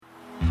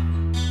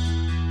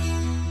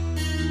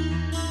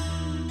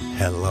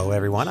Hello,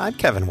 everyone. I'm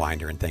Kevin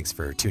Winder, and thanks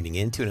for tuning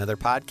in to another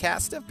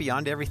podcast of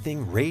Beyond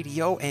Everything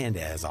Radio. And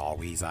as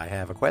always, I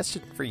have a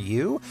question for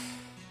you.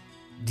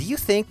 Do you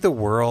think the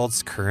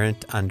world's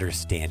current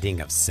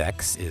understanding of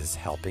sex is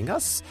helping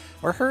us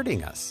or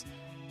hurting us?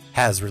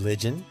 Has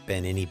religion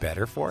been any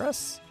better for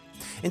us?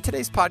 In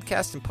today's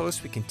podcast and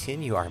post, we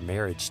continue our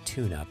marriage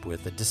tune-up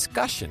with a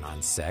discussion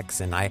on sex,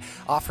 and I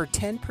offer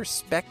 10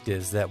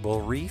 perspectives that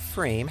will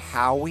reframe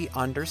how we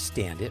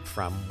understand it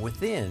from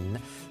within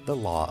the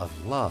law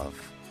of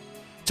love.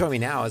 Join me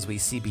now as we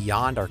see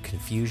beyond our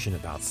confusion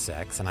about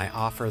sex, and I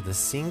offer the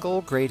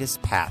single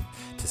greatest path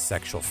to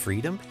sexual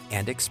freedom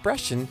and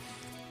expression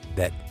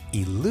that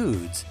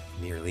eludes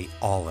nearly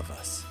all of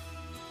us.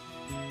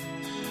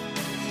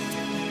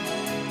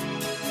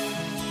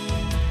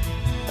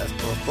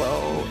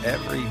 Hello,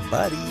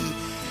 everybody.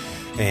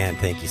 And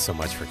thank you so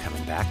much for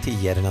coming back to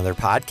yet another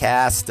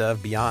podcast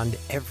of Beyond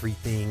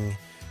Everything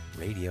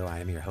Radio. I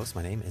am your host.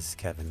 My name is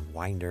Kevin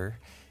Winder,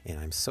 and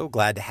I'm so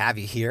glad to have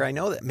you here. I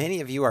know that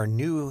many of you are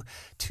new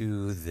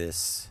to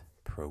this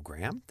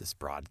program, this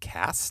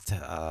broadcast,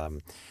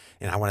 and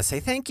I want to say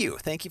thank you.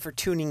 Thank you for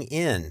tuning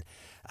in.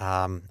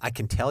 I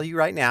can tell you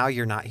right now,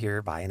 you're not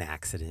here by an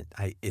accident.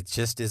 It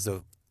just is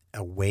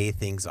a way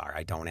things are.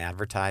 I don't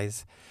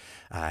advertise.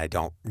 I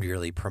don't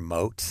really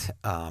promote.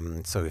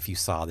 So if you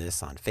saw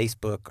this on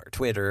Facebook or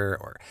Twitter,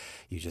 or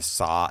you just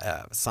saw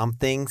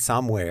something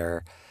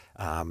somewhere,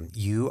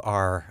 you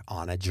are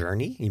on a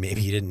journey.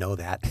 Maybe you didn't know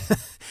that,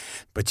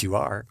 but you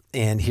are.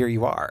 And here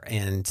you are.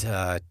 And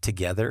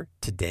together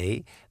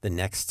today, the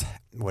next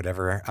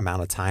whatever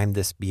amount of time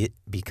this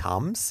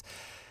becomes,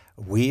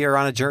 we are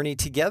on a journey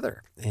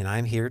together. And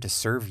I'm here to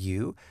serve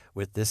you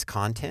with this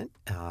content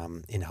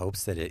in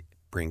hopes that it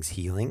brings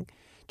healing,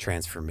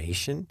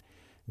 transformation,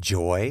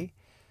 joy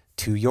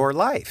to your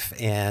life.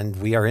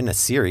 And we are in a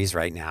series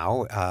right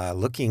now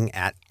looking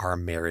at our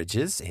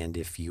marriages. And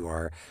if you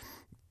are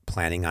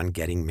planning on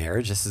getting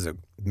married, this is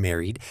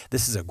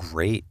a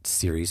great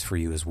series for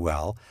you as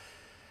well.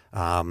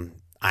 I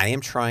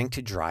am trying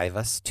to drive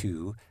us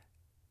to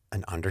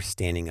an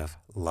understanding of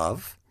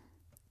love,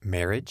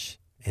 marriage,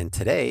 and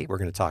today we're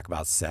going to talk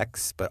about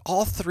sex. But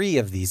all three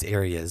of these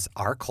areas,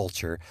 our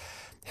culture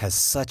has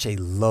such a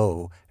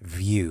low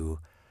view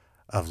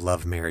of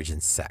love, marriage,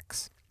 and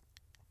sex.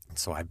 And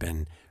so I've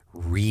been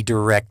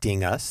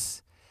redirecting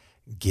us,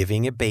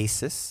 giving a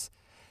basis,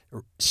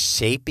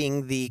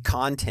 shaping the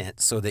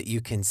content so that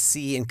you can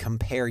see and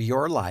compare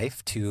your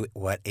life to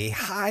what a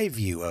high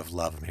view of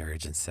love,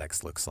 marriage, and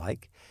sex looks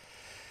like.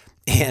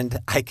 And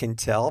I can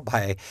tell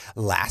by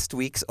last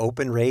week's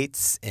open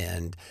rates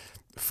and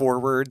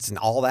forwards and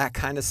all that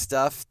kind of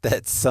stuff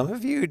that some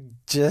of you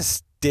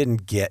just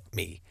didn't get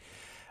me.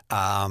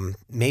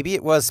 Maybe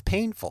it was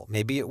painful.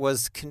 Maybe it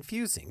was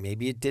confusing.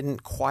 Maybe it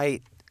didn't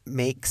quite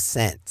make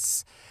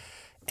sense.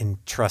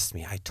 And trust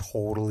me, I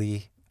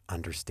totally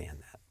understand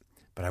that.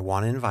 But I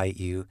want to invite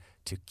you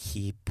to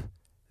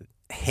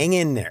hang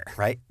in there,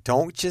 right?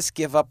 Don't just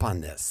give up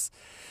on this.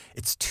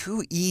 It's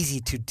too easy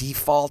to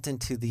default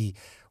into the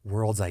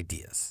world's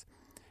ideas.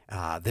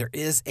 There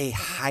is a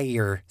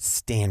higher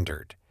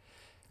standard.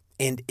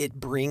 And it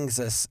brings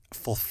us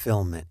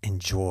fulfillment and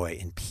joy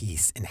and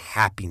peace and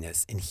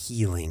happiness and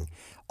healing,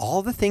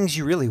 all the things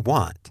you really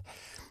want.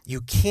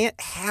 You can't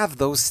have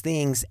those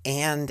things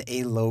and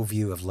a low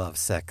view of love,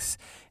 sex,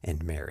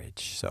 and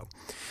marriage. So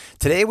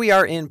today we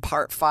are in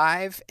part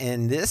 5,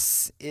 and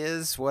this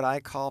is what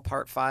I call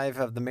part 5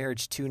 of the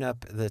marriage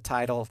tune-up. The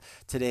title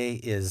today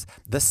is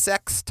The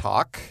Sex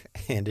Talk,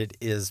 and it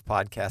is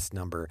podcast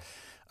number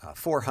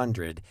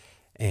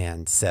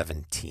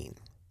 417.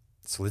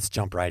 So let's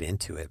jump right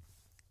into it.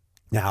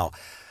 Now,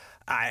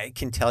 I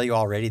can tell you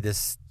already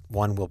this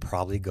one will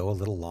probably go a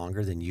little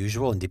longer than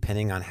usual, and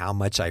depending on how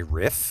much I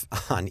riff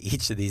on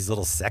each of these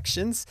little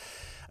sections.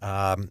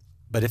 But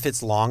if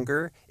it's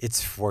longer,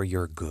 it's for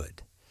your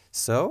good.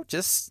 So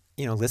just,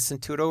 listen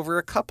to it over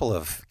a couple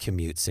of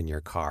commutes in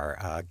your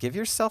car. Give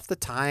yourself the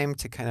time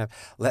to kind of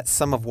let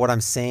some of what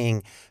I'm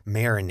saying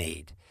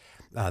marinate.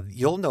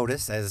 You'll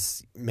notice,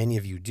 as many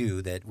of you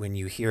do, that when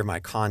you hear my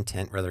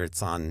content, whether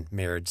it's on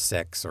marriage,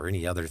 sex, or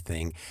any other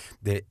thing,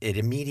 that it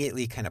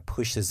immediately kind of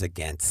pushes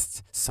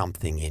against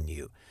something in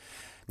you.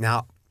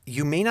 Now,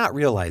 you may not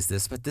realize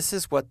this, but this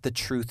is what the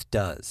truth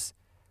does.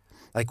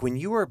 Like when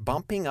you are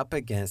bumping up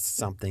against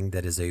something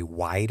that is a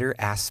wider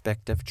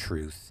aspect of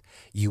truth,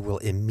 you will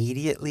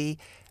immediately,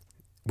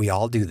 we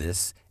all do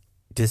this,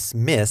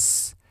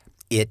 dismiss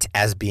it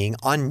as being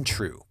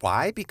untrue.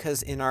 Why?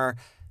 Because in our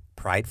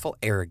prideful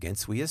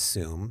arrogance, we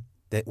assume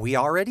that we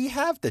already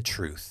have the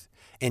truth.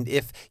 And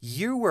if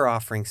you were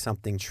offering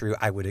something true,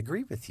 I would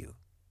agree with you.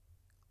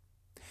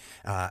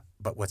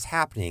 But what's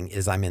happening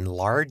is I'm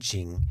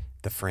enlarging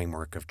the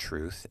framework of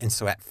truth. And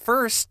so at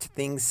first,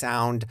 things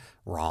sound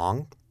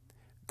wrong,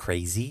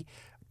 crazy.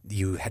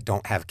 You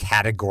don't have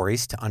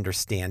categories to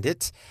understand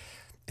it.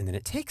 And then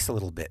it takes a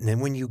little bit. And then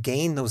when you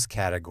gain those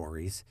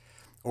categories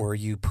or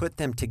you put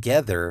them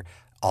together,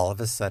 all of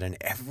a sudden,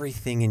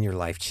 everything in your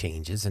life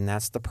changes, and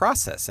that's the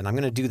process. And I'm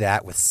going to do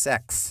that with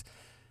sex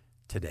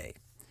today.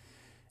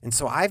 And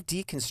so I've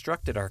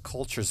deconstructed our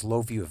culture's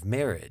low view of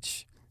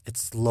marriage,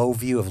 its low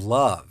view of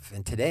love.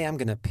 And today I'm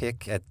going to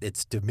pick at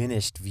its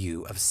diminished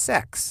view of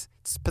sex.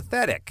 It's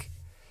pathetic.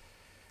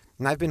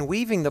 And I've been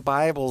weaving the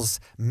Bible's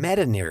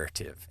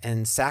meta-narrative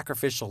and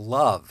sacrificial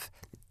love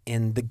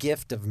in the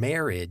gift of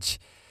marriage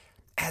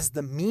as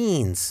the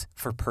means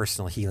for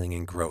personal healing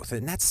and growth.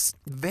 And that's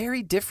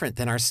very different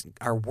than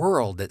our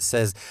world that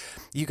says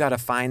you got to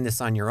find this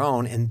on your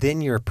own and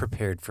then you're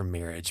prepared for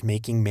marriage,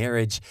 making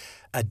marriage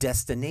a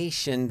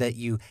destination that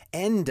you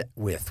end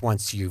with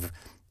once you've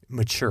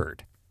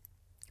matured,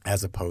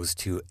 as opposed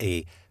to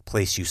a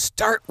place you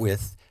start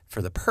with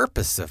for the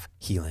purpose of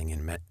healing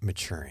and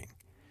maturing.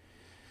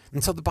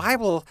 And so the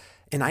Bible,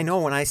 and I know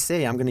when I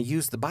say I'm going to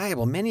use the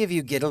Bible, many of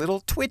you get a little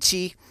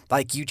twitchy,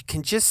 like you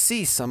can just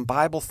see some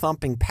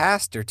Bible-thumping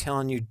pastor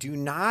telling you, do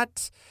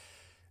not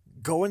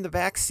go in the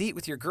back seat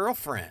with your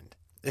girlfriend.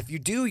 If you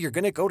do, you're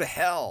going to go to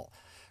hell,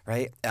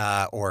 right?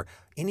 Or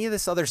any of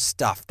this other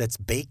stuff that's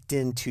baked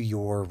into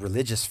your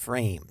religious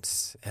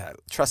frames.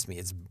 Trust me,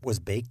 it was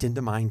baked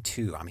into mine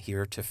too. I'm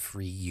here to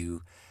free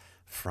you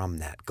from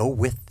that. Go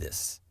with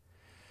this.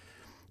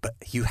 But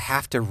you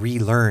have to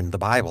relearn the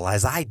Bible,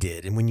 as I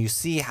did. And when you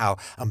see how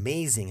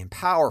amazing and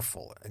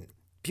powerful and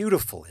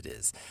beautiful it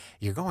is,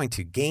 you're going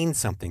to gain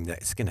something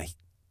that's going to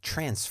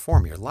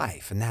transform your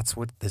life. And that's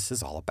what this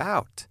is all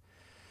about.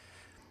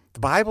 The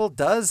Bible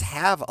does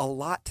have a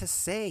lot to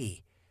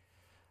say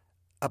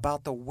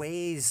about the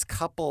ways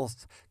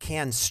couples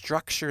can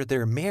structure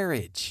their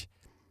marriage,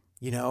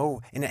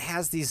 and it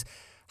has these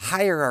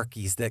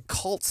hierarchies that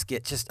cults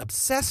get just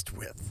obsessed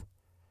with.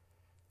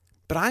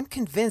 But I'm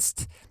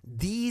convinced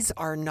these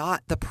are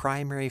not the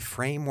primary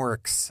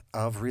frameworks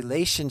of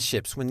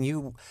relationships. When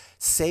you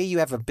say you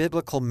have a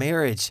biblical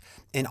marriage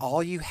and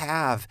all you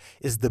have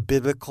is the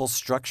biblical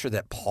structure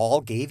that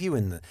Paul gave you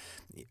in the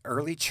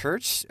early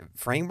church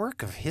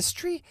framework of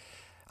history,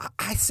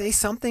 I say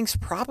something's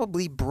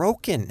probably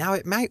broken. Now,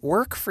 it might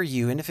work for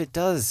you, and if it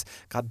does,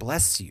 God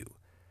bless you.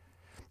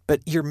 But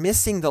you're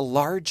missing the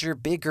larger,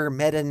 bigger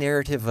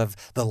meta-narrative of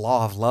the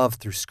law of love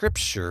through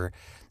Scripture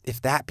if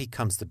that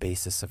becomes the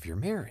basis of your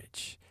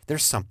marriage.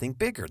 There's something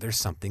bigger. There's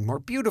something more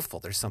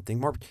beautiful. There's something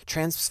more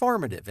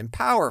transformative and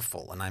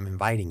powerful, and I'm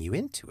inviting you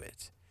into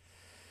it.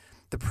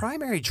 The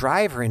primary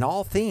driver in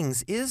all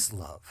things is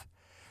love,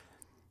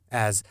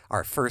 as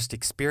our first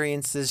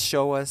experiences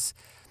show us.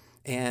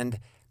 And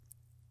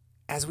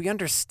as we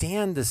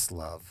understand this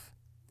love,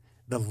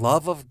 the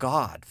love of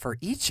God for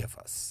each of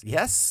us.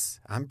 Yes,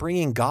 I'm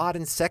bringing God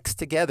and sex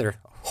together.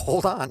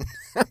 Hold on.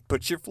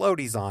 Put your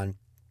floaties on.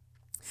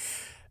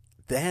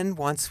 Then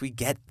once we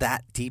get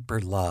that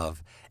deeper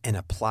love and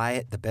apply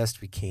it the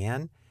best we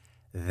can,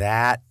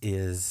 that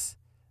is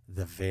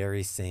the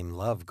very same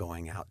love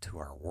going out to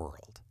our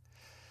world.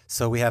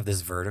 So we have this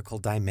vertical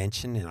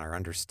dimension in our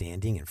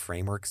understanding and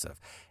frameworks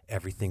of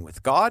everything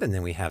with God, and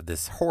then we have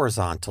this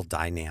horizontal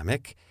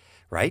dynamic,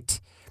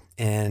 right?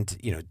 And,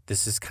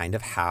 this is kind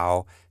of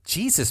how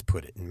Jesus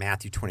put it in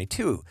Matthew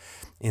 22.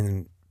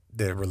 And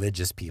the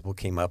religious people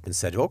came up and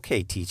said,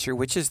 okay, teacher,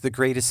 which is the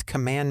greatest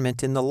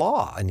commandment in the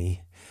law? And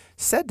he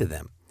said to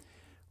them,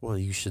 well,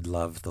 you should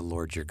love the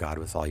Lord your God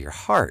with all your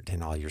heart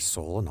and all your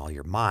soul and all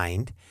your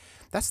mind.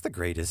 That's the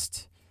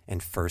greatest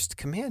and first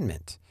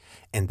commandment.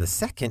 And the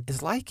second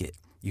is like it.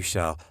 You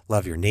shall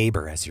love your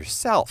neighbor as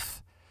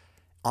yourself.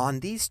 On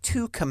these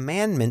two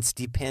commandments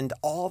depend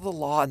all the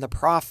law and the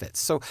prophets.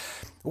 So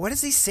what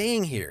is he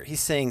saying here?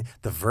 He's saying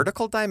the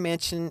vertical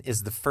dimension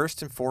is the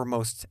first and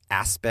foremost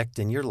aspect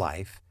in your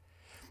life.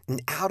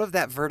 And out of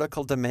that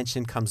vertical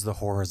dimension comes the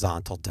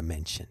horizontal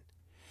dimension.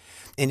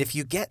 And if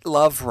you get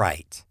love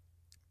right,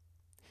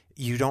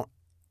 you don't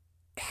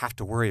have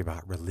to worry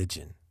about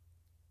religion.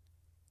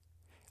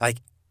 Like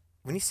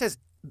when he says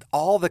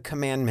all the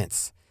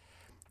commandments,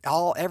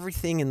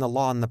 everything in the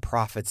law and the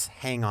prophets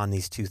hang on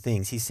these two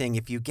things. He's saying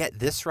if you get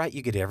this right,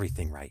 you get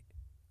everything right.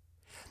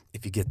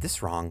 If you get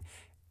this wrong,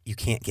 you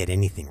can't get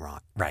anything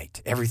wrong,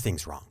 right?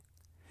 Everything's wrong.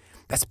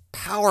 That's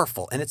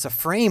powerful, and it's a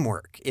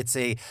framework. It's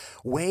a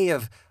way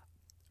of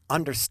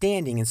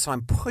understanding, and so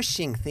I'm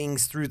pushing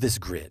things through this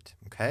grid,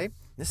 okay?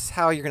 This is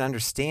how you're going to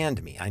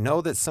understand me. I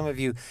know that some of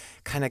you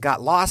kind of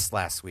got lost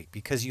last week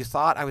because you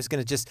thought I was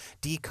going to just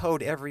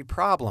decode every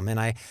problem, and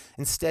I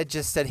instead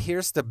just said,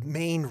 here's the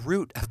main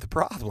root of the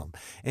problem,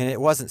 and it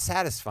wasn't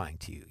satisfying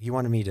to you. You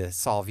wanted me to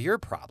solve your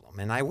problem,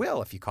 and I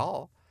will if you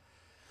call.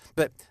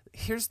 But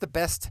here's the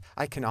best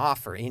I can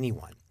offer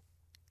anyone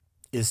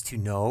is to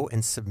know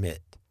and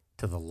submit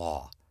to the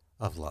law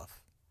of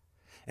love.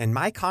 And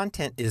my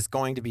content is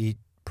going to be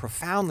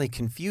profoundly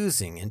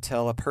confusing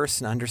until a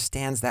person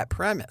understands that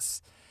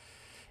premise.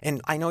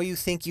 And I know you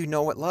think you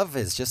know what love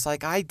is, just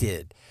like I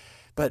did,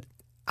 but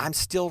I'm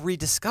still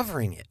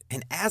rediscovering it.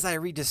 And as I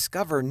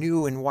rediscover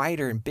new and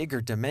wider and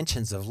bigger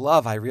dimensions of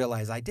love, I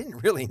realize I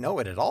didn't really know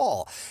it at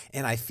all.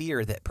 And I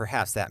fear that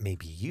perhaps that may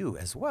be you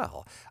as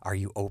well. Are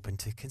you open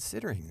to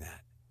considering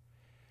that?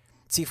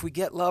 See, if we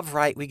get love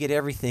right, we get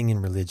everything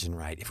in religion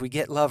right. If we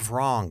get love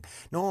wrong,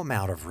 no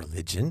amount of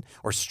religion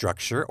or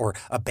structure or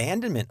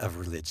abandonment of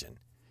religion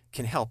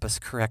can help us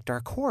correct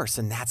our course,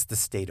 and that's the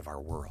state of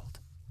our world.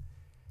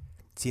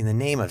 See, in the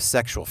name of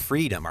sexual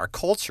freedom, our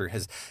culture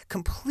has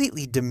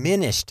completely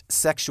diminished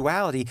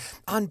sexuality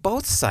on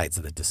both sides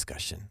of the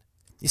discussion.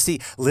 You see,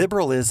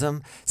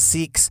 liberalism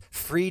seeks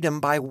freedom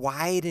by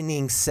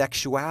widening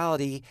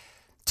sexuality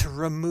to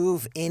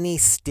remove any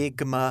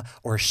stigma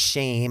or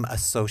shame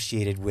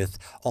associated with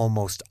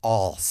almost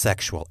all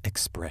sexual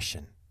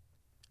expression.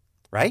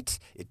 Right?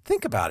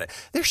 Think about it.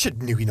 There should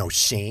be no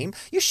shame.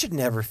 You should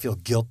never feel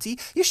guilty.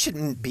 You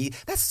shouldn't be.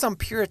 That's some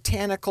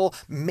puritanical,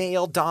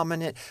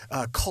 male-dominant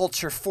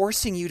culture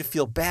forcing you to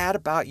feel bad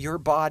about your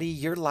body,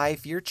 your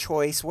life, your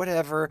choice,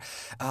 whatever.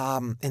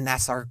 And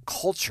that's our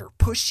culture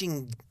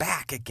pushing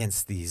back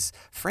against these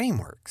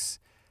frameworks.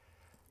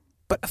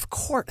 But of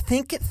course,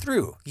 think it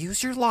through.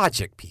 Use your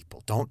logic,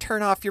 people. Don't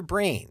turn off your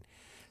brain,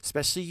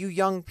 especially you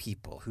young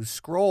people who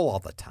scroll all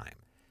the time.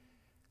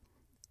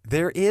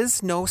 There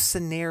is no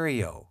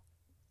scenario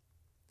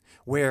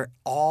where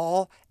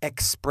all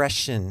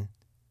expression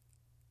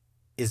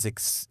is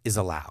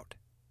allowed,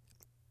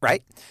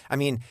 right? I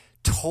mean,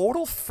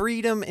 total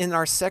freedom in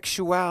our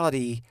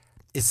sexuality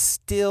is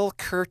still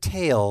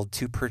curtailed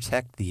to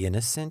protect the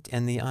innocent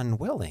and the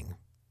unwilling.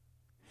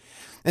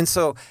 And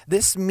so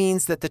this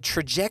means that the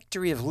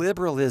trajectory of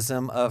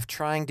liberalism of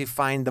trying to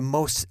find the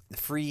most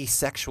free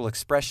sexual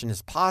expression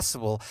as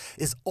possible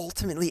is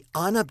ultimately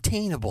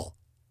unobtainable.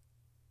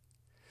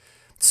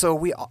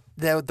 So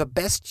the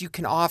best you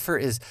can offer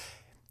is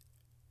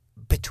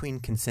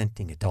between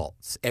consenting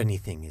adults,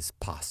 anything is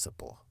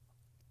possible,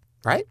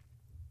 right?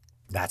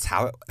 That's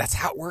how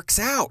it works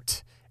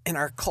out. And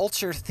our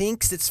culture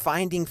thinks it's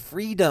finding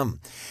freedom,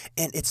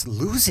 and it's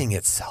losing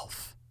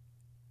itself.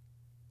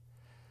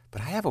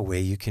 But I have a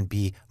way you can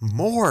be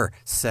more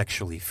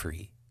sexually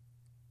free.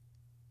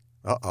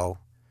 Uh-oh.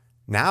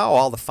 Now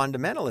all the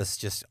fundamentalists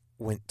just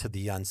went to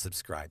the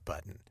unsubscribe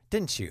button,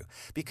 didn't you?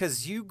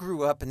 Because you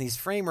grew up in these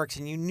frameworks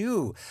and you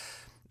knew.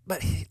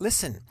 But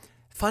listen,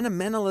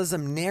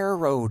 fundamentalism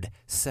narrowed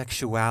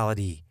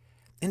sexuality,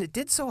 and it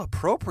did so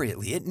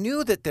appropriately. It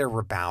knew that there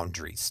were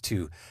boundaries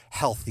to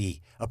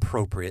healthy,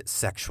 appropriate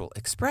sexual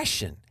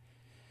expression.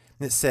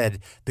 And it said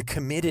the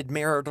committed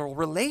marital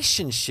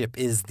relationship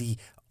is the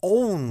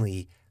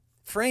only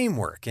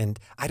framework, and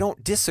I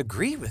don't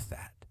disagree with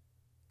that.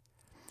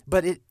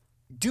 But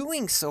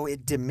doing so,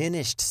 it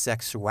diminished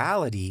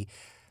sexuality,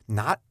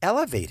 not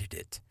elevated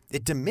it.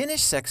 It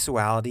diminished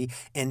sexuality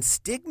and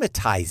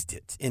stigmatized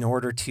it in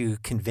order to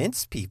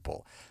convince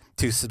people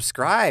to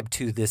subscribe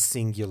to this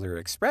singular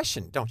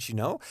expression. Don't you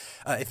know?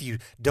 If you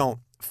don't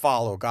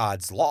follow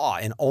God's law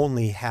and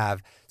only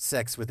have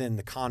sex within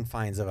the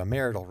confines of a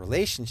marital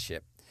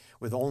relationship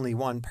with only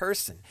one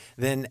person,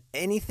 then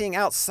anything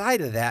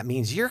outside of that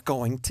means you're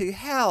going to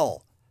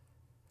hell.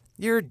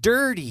 You're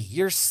dirty,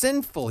 you're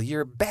sinful,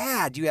 you're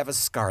bad, you have a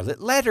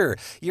scarlet letter,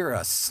 you're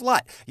a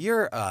slut,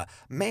 you're a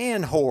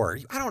man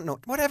whore, I don't know,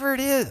 whatever it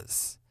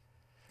is.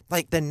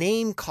 Like the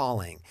name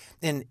calling.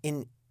 And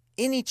in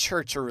any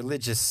church or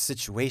religious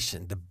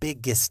situation, the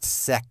biggest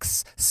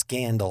sex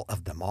scandal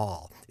of them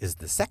all is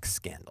the sex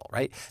scandal,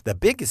 right? The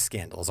biggest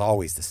scandal is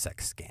always the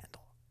sex scandal.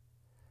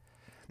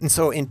 And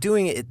so in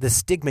doing it, the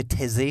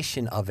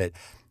stigmatization of it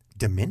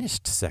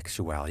diminished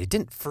sexuality. It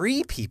didn't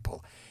free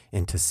people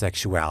into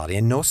sexuality.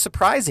 And no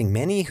surprising,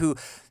 many who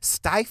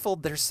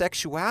stifled their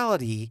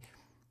sexuality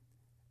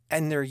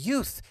and their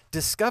youth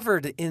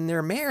discovered in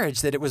their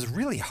marriage that it was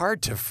really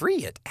hard to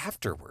free it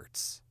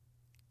afterwards.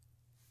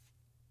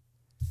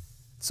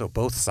 So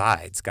both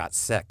sides got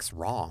sex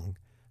wrong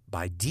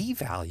by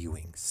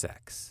devaluing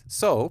sex.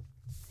 So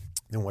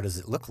then what does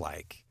it look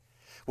like?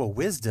 Well,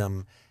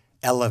 wisdom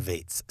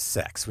elevates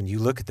sex. When you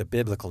look at the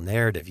biblical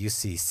narrative, you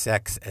see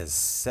sex as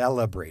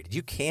celebrated.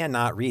 You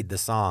cannot read the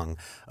Song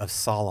of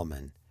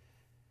Solomon,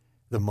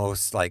 the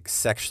most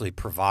sexually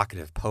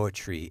provocative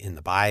poetry in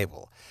the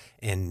Bible,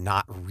 and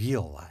not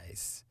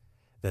realize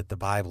that the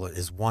Bible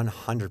is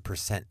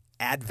 100%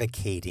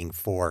 advocating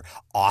for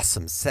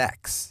awesome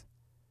sex.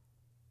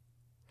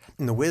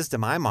 And the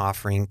wisdom I'm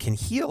offering can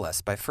heal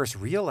us by first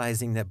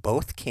realizing that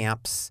both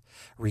camps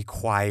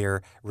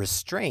require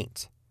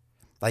restraint.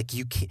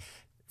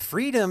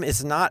 Freedom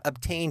is not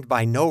obtained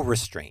by no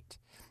restraint.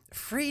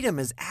 Freedom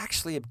is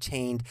actually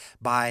obtained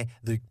by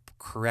the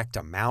correct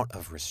amount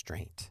of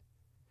restraint.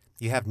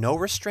 You have no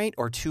restraint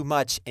or too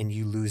much, and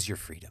you lose your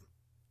freedom.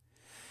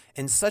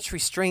 And such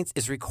restraint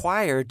is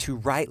required to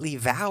rightly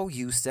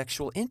value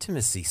sexual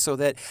intimacy so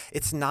that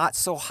it's not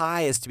so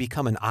high as to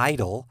become an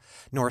idol,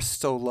 nor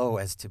so low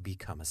as to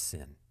become a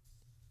sin.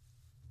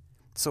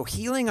 So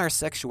healing our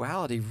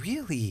sexuality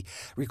really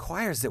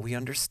requires that we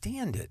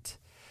understand it.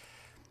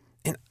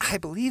 And I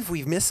believe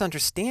we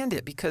misunderstand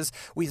it because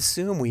we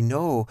assume we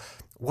know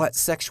what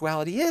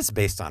sexuality is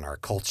based on our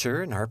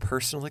culture and our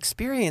personal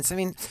experience. I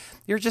mean,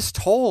 you're just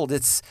told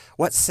it's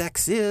what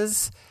sex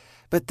is,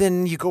 but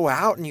then you go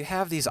out and you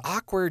have these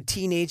awkward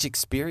teenage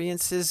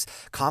experiences,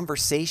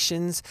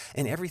 conversations,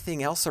 and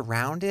everything else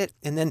around it.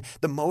 And then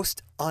the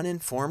most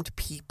uninformed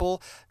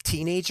people,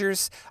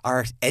 teenagers,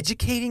 are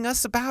educating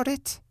us about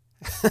it.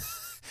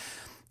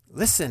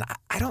 Listen,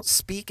 I don't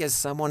speak as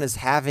someone as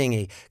having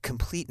a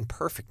complete and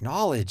perfect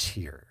knowledge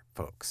here,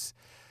 folks.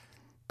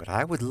 But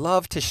I would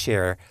love to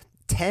share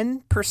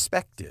 10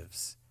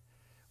 perspectives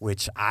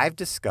which I've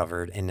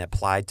discovered and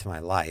applied to my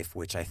life,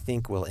 which I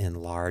think will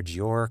enlarge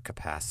your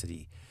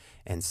capacity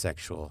and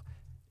sexual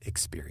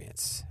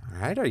experience. All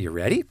right, are you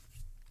ready?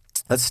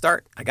 Let's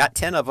start. I got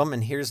 10 of them,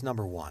 and here's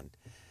number 1.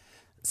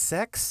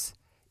 Sex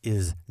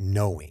is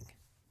knowing.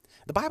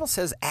 The Bible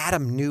says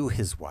Adam knew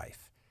his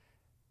wife,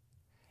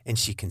 and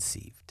she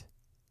conceived.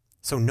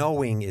 So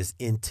knowing is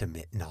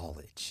intimate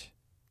knowledge.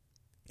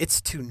 It's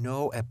to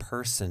know a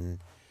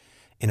person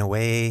in a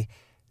way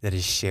that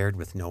is shared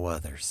with no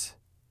others.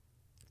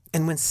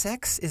 And when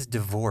sex is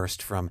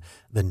divorced from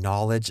the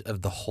knowledge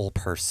of the whole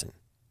person,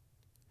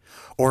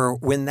 or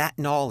when that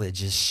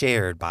knowledge is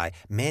shared by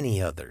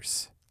many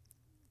others,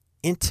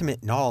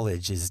 intimate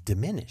knowledge is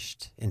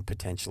diminished and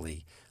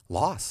potentially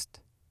lost.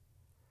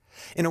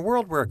 In a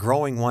world where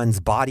growing one's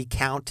body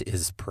count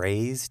is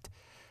praised,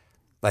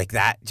 like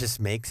that just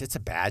makes it's a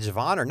badge of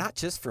honor, not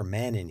just for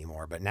men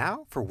anymore, but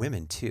now for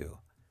women too.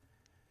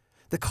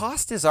 The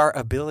cost is our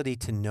ability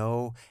to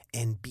know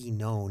and be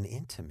known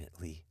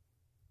intimately.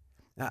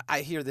 Now, I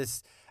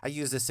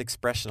use this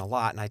expression a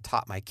lot, and I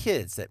taught my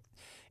kids that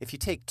if you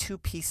take 2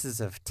 pieces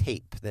of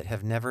tape that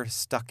have never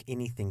stuck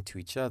anything to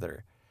each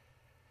other,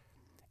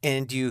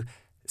 and you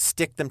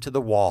stick them to the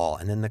wall,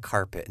 and then the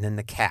carpet, and then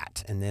the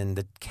cat, and then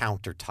the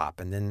countertop,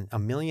 and then a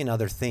million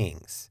other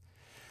things.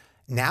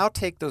 Now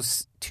take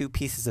those 2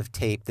 pieces of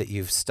tape that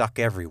you've stuck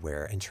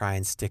everywhere and try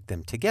and stick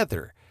them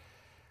together.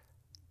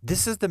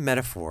 This is the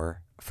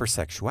metaphor for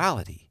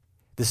sexuality.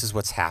 This is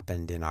what's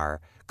happened in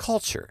our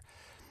culture.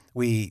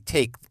 We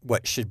take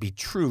what should be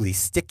truly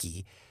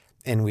sticky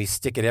and we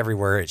stick it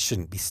everywhere it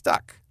shouldn't be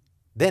stuck.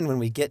 Then when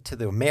we get to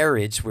the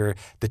marriage where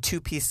the 2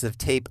 pieces of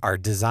tape are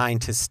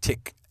designed to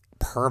stick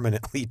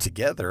permanently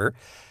together,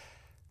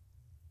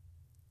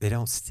 they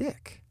don't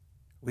stick.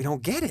 We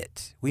don't get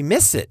it. We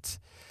miss it.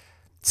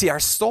 See, our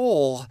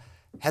soul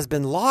has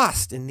been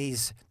lost in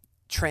these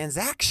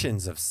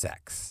transactions of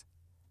sex,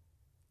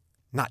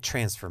 not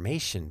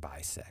transformation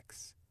by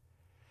sex.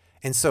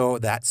 And so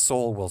that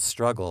soul will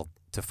struggle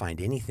to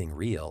find anything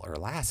real or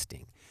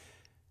lasting.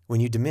 When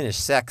you diminish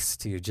sex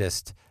to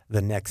just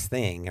the next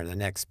thing or the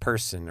next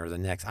person or the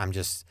next, I'm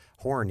just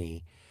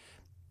horny,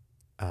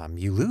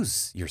 you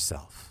lose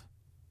yourself.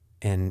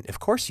 And of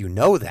course you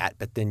know that,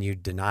 but then you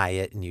deny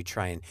it and you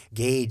try and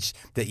gauge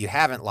that you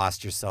haven't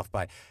lost yourself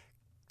by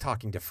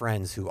talking to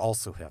friends who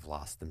also have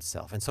lost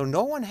themselves. And so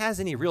no one has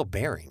any real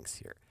bearings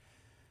here.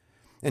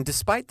 And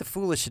despite the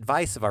foolish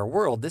advice of our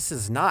world, this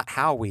is not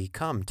how we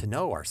come to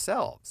know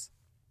ourselves.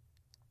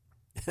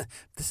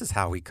 This is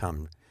how we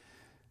come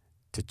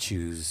to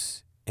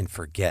choose and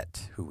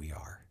forget who we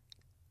are.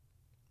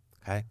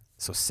 Okay?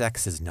 So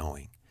sex is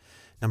knowing.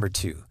 Number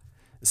 2,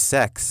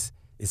 sex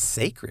is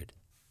sacred.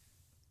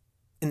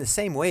 In the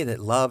same way that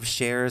love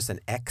shares an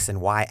X and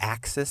Y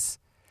axis,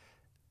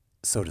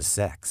 so does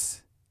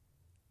sex.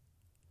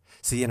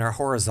 See, in our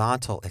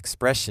horizontal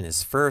expression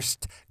is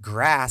first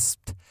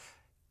grasped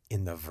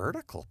in the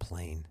vertical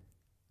plane.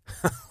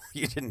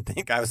 You didn't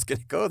think I was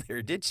going to go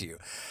there, did you?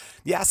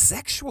 Yeah,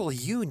 sexual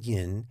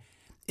union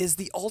is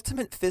the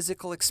ultimate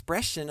physical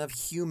expression of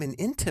human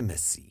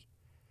intimacy.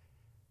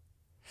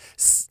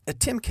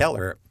 Tim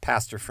Keller,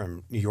 pastor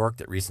from New York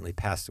that recently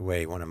passed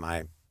away, one of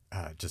my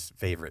just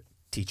favorite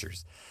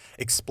teachers,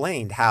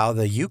 explained how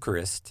the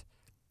Eucharist,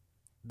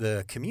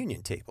 the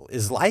communion table,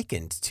 is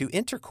likened to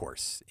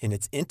intercourse in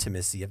its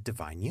intimacy of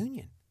divine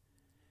union.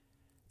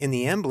 In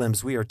the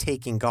emblems, we are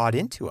taking God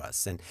into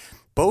us, and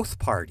both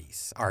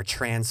parties are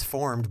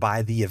transformed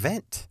by the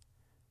event.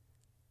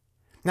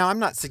 Now, I'm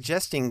not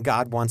suggesting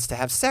God wants to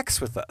have sex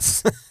with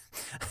us.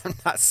 I'm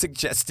not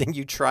suggesting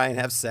you try and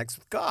have sex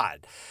with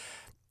God.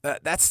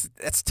 That's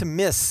to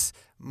miss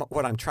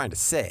what I'm trying to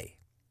say.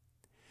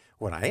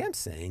 What I am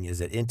saying is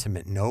that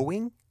intimate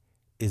knowing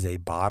is a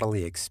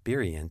bodily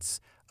experience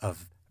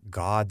of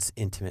God's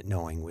intimate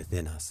knowing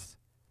within us.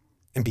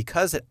 And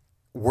because it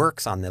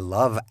works on the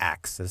love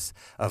axis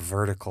of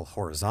vertical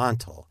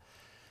horizontal,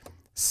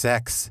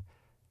 sex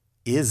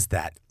is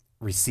that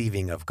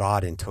receiving of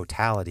God in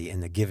totality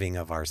and the giving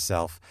of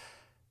ourself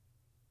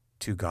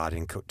to God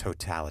in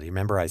totality.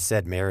 Remember, I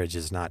said marriage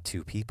is not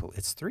 2 people,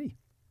 it's 3.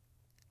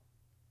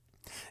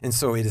 And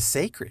so it is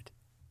sacred.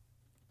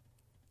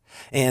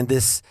 And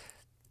this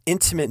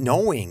intimate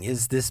knowing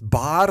is this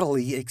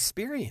bodily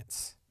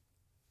experience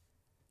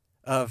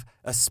of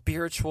a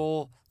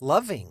spiritual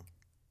loving.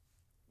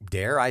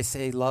 Dare I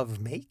say love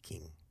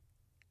making?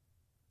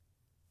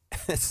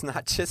 It's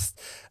not just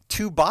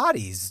 2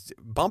 bodies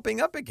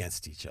bumping up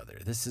against each other.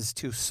 This is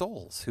 2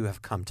 souls who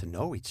have come to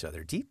know each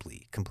other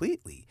deeply,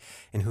 completely,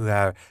 and who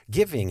are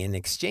giving and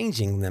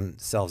exchanging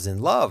themselves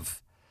in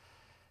love.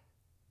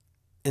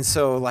 And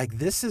so,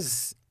 this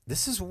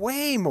is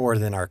way more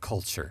than our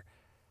culture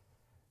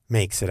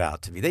makes it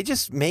out to be. They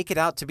just make it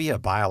out to be a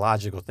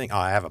biological thing. Oh,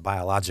 I have a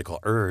biological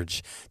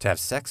urge to have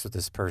sex with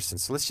this person,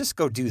 so let's just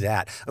go do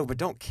that. Oh, but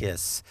don't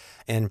kiss.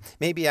 And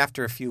maybe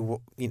after a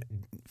few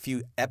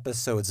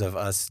episodes of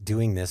us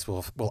doing this,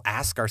 we'll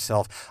ask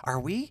ourselves, are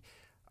we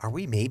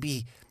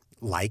maybe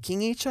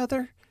liking each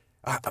other?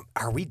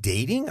 Are we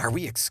dating? Are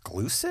we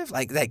exclusive?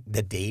 Like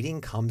the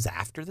dating comes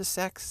after the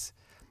sex?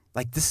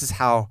 Like, this is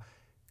how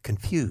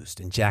confused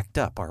and jacked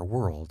up our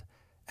world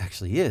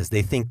actually is.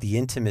 They think the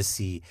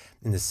intimacy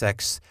and the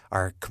sex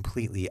are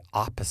completely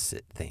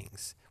opposite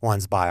things.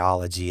 One's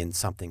biology and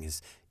something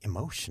is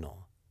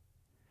emotional.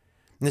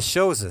 And this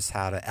shows us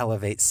how to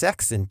elevate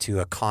sex into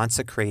a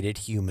consecrated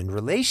human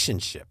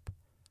relationship,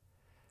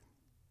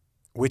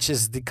 which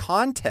is the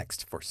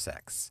context for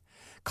sex.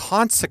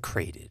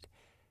 Consecrated.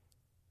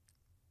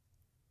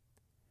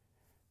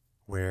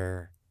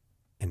 Where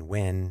and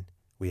when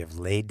we have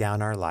laid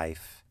down our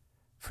life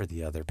for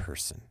the other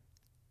person.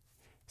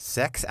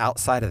 Sex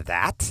outside of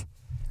that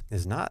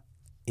is not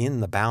in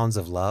the bounds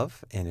of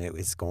love, and it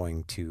is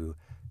going to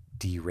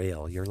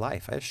derail your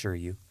life, I assure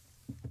you.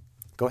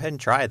 Go ahead and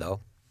try,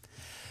 though.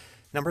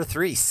 Number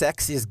 3,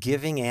 sex is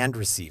giving and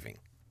receiving.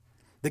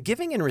 The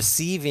giving and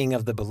receiving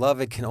of the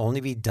beloved can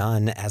only be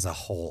done as a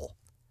whole.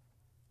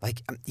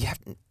 Like, you have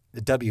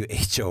the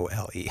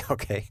WHOLE,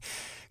 okay?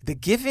 The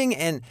giving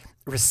and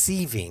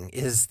receiving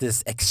is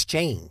this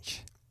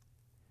exchange.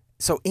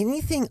 So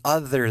anything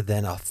other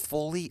than a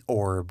fully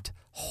orbed,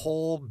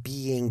 whole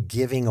being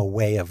giving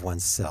away of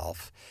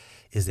oneself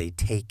is a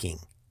taking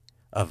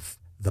of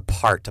the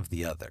part of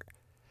the other.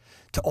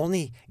 To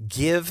only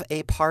give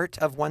a part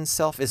of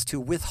oneself is to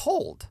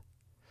withhold.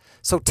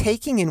 So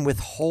taking and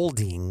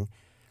withholding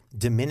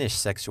diminish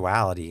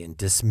sexuality and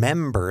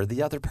dismember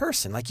the other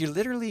person. Like, you're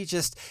literally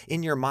just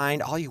in your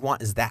mind, all you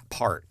want is that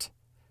part.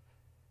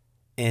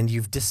 And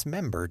you've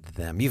dismembered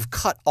them. You've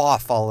cut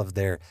off all of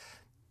their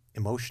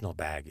emotional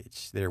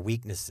baggage, their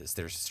weaknesses,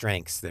 their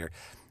strengths,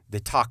 they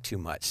talk too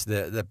much,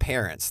 the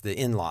parents, the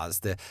in-laws,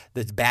 the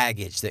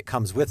baggage that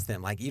comes with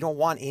them. Like, you don't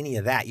want any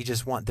of that. You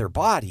just want their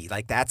body.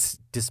 Like, that's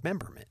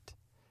dismemberment.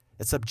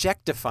 It's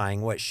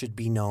objectifying what should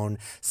be known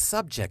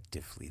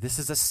subjectively. This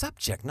is a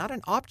subject, not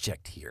an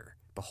object here.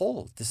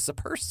 Behold, this is a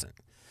person,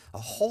 a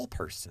whole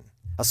person,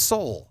 a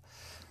soul,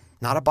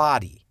 not a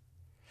body.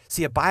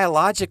 See, a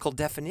biological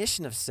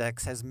definition of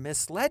sex has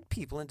misled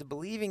people into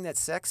believing that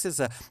sex is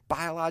a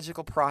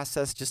biological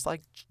process just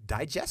like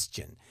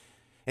digestion.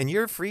 And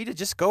you're free to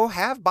just go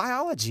have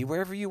biology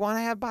wherever you want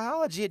to have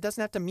biology. It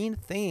doesn't have to mean a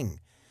thing.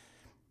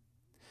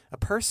 A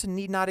person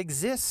need not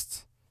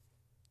exist.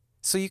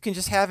 So you can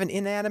just have an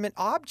inanimate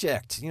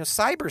object,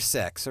 cyber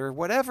sex or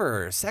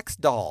whatever, sex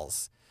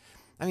dolls.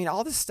 I mean,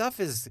 all this stuff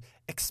is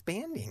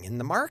expanding in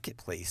the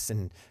marketplace,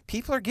 and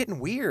people are getting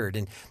weird,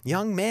 and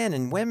young men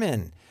and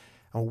women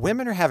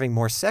are having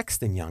more sex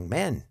than young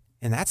men,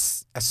 and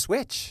that's a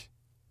switch.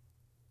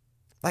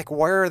 Like,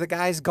 where are the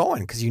guys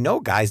going? Because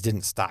guys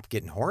didn't stop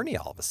getting horny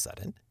all of a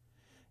sudden.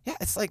 Yeah,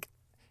 it's like,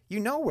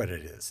 what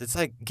it is. It's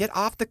like, get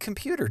off the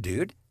computer,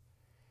 dude.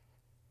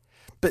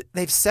 But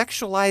they've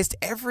sexualized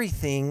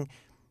everything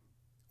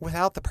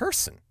without the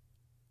person.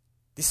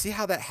 You see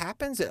how that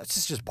happens?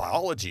 It's just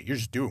biology. You're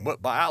just doing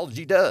what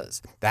biology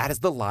does. That is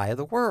the lie of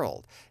the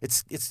world.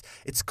 It's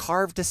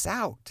carved us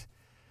out.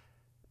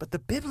 But the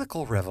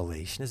biblical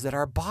revelation is that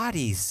our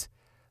bodies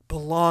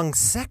belong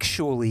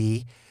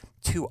sexually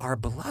to our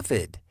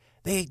beloved.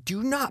 They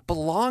do not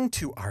belong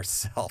to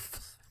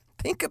ourselves.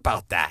 Think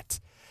about that.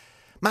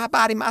 My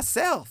body,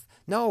 myself.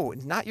 No,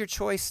 not your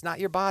choice, not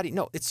your body.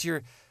 No, it's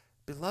your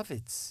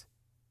beloved's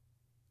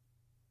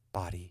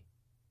body.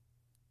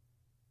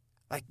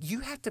 Like, you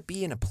have to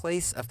be in a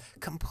place of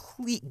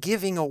complete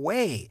giving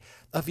away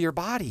of your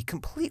body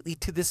completely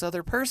to this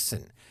other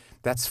person.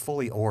 That's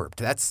fully orbed.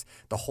 That's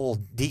the whole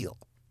deal.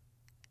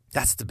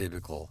 That's the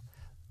biblical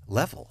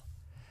level.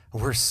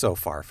 We're so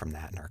far from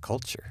that in our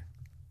culture.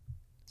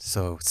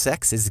 So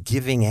sex is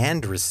giving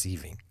and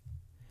receiving.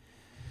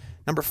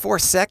 Number 4,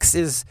 sex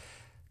is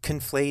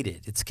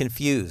conflated. It's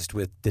confused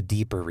with the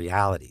deeper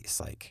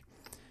realities. Like,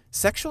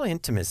 sexual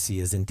intimacy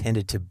is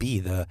intended to be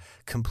the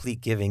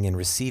complete giving and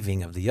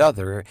receiving of the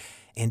other,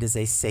 and is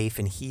a safe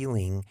and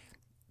healing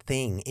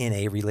thing in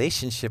a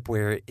relationship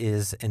where it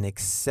is an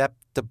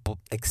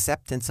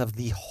acceptance of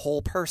the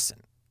whole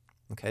person.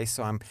 Okay,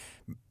 so I'm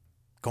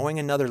going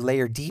another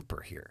layer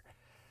deeper here.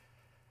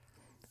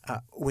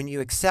 When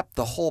you accept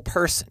the whole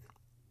person,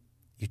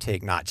 you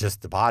take not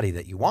just the body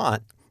that you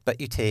want,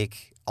 but you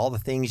take all the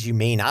things you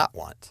may not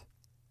want.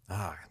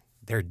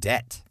 Their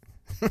debt,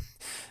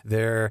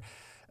 their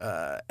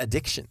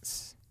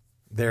addictions,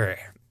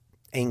 their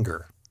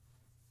anger,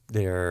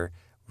 their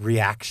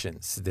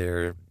reactions,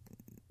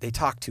 they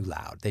talk too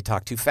loud, they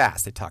talk too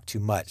fast, they talk too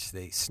much,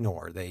 they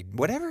snore,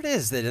 whatever it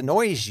is that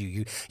annoys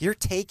you, you're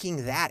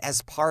taking that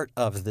as part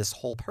of this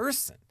whole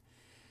person.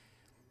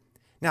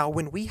 Now,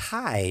 when we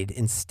hide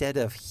instead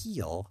of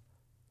heal,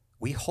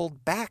 we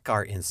hold back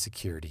our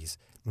insecurities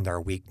and our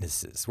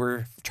weaknesses.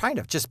 We're trying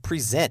to just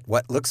present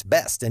what looks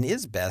best and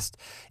is best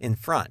in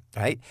front,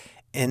 right?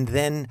 And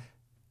then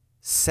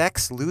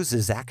sex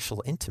loses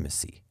actual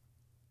intimacy.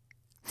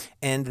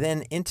 And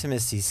then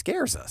intimacy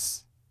scares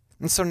us.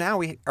 And so now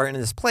we are in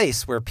this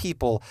place where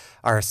people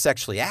are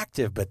sexually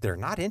active, but they're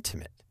not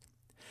intimate.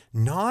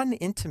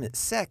 Non-intimate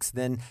sex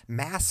then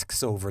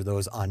masks over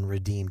those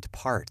unredeemed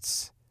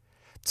parts.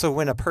 So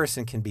when a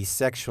person can be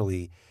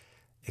sexually,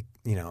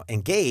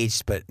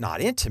 engaged but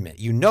not intimate,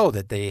 you know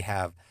that they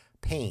have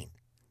pain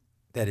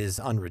that is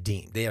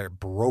unredeemed. They are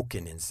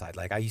broken inside.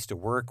 Like I used to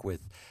work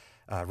with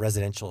a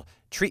residential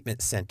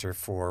treatment center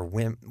for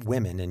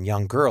women and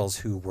young girls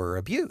who were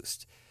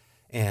abused.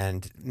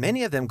 And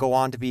many of them go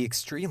on to be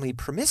extremely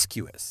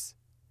promiscuous.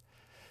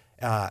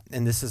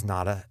 And this is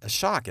not a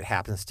shock. It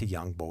happens to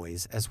young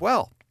boys as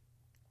well.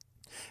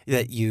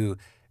 That you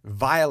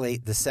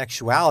violate the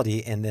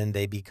sexuality and then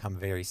they become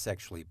very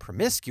sexually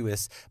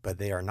promiscuous, but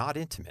they are not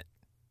intimate.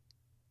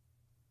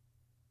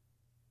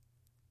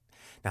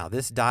 Now,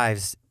 this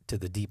dives to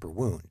the deeper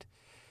wound,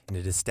 and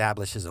it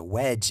establishes a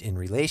wedge in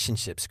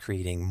relationships,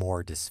 creating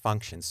more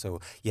dysfunction. So,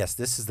 yes,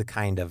 this is the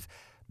kind of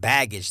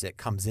baggage that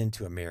comes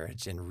into a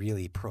marriage and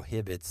really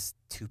prohibits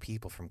two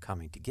people from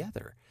coming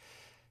together.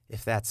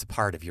 If that's a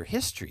part of your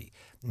history,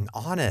 an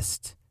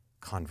honest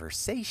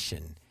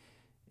conversation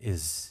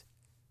is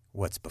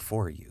what's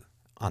before you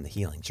on the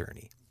healing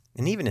journey.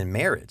 And even in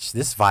marriage,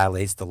 this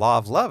violates the law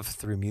of love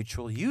through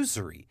mutual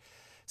usury.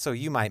 So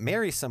you might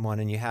marry someone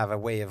and you have a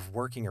way of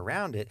working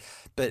around it,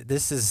 but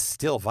this is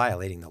still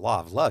violating the law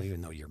of love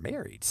even though you're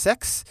married.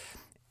 Sex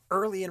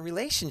early in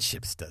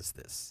relationships does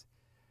this.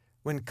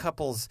 When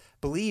couples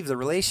believe the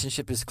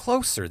relationship is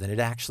closer than it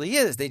actually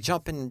is, they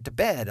jump into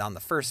bed on the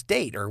first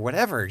date or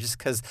whatever just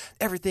because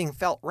everything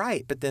felt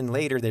right. But then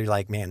later they're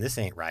like, man, this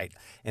ain't right.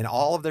 And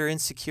all of their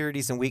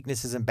insecurities and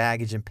weaknesses and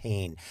baggage and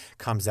pain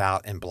comes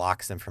out and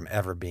blocks them from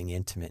ever being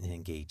intimate and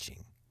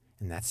engaging.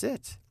 And that's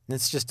it. And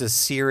it's just a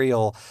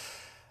serial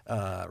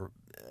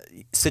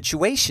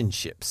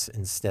situationships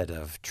instead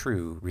of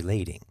true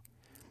relating.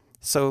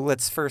 So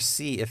let's first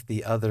see if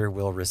the other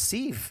will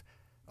receive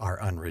our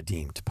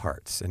unredeemed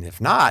parts. And if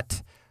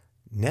not,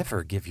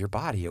 never give your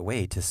body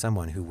away to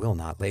someone who will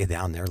not lay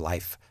down their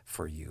life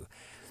for you.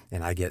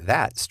 And I get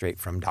that straight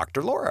from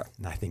Dr. Laura,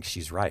 and I think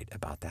she's right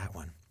about that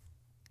one.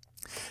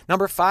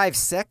 Number 5,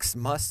 sex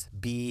must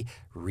be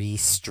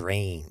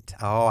restrained.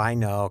 Oh, I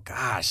know.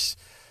 Gosh.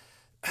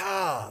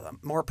 The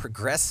more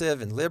progressive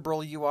and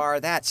liberal you are,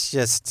 that's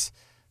just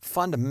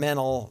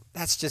fundamental.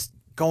 That's just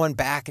going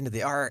back into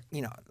the art.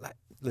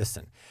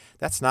 Listen,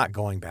 that's not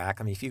going back.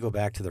 I mean, if you go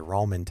back to the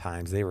Roman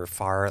times, they were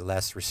far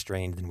less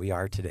restrained than we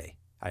are today,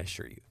 I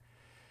assure you.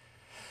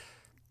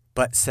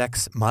 But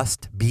sex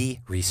must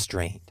be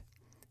restrained.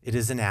 It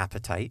is an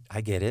appetite.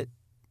 I get it.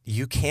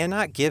 You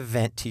cannot give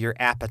vent to your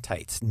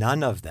appetites.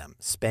 None of them.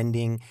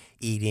 Spending,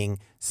 eating,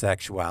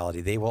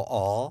 sexuality. They will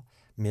all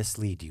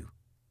mislead you.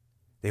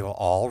 They will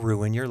all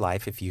ruin your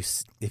life if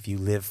you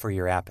live for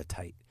your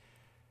appetite.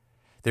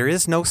 There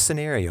is no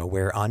scenario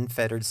where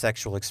unfettered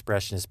sexual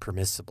expression is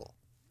permissible.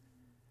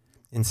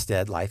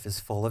 Instead, life is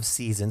full of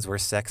seasons where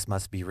sex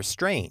must be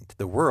restrained.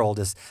 The world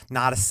is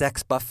not a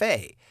sex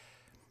buffet.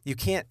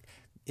 Can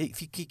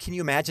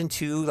you imagine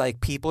too, like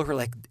people who are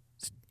like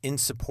in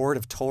support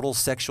of total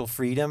sexual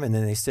freedom, and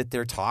then they sit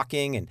there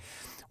talking, and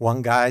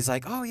one guy's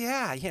like, "Oh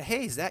yeah,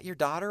 hey, is that your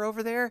daughter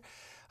over there?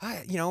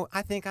 I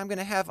think I'm going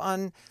to have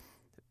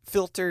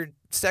unfiltered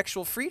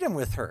sexual freedom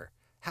with her.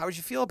 How would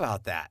you feel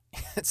about that?"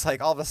 It's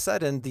like all of a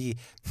sudden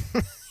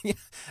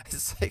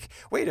it's like,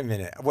 wait a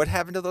minute, what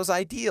happened to those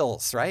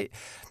ideals, right?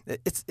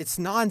 It's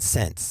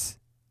nonsense.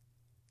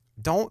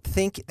 Don't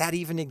think that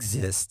even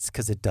exists,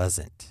 because it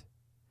doesn't.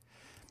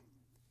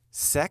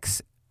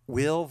 Sex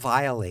will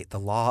violate the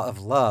law of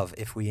love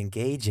if we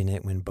engage in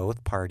it when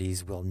both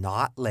parties will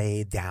not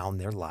lay down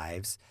their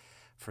lives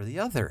for the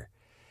other.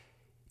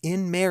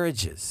 In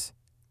marriages,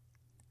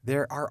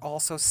 there are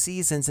also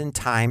seasons and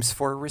times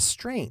for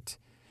restraint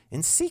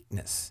and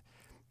sickness.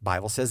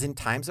 Bible says in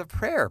times of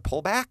prayer,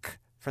 pull back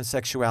from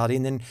sexuality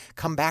and then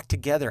come back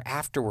together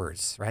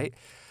afterwards, right?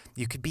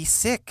 You could be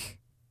sick.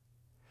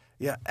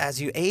 Yeah,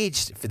 as you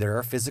age, there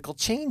are physical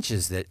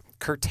changes that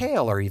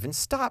curtail or even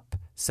stop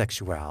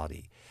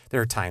sexuality. There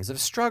are times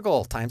of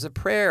struggle, times of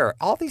prayer,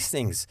 all these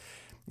things,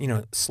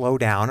 slow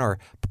down or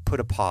put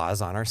a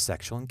pause on our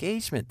sexual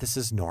engagement. This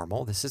is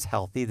normal. This is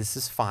healthy. This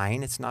is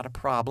fine. It's not a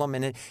problem.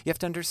 And you have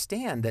to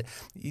understand that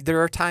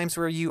there are times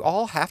where you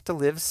all have to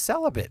live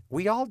celibate.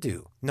 We all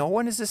do. No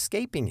one is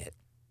escaping it.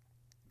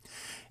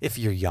 If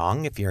you're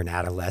young, if you're an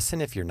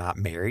adolescent, if you're not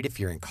married, if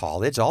you're in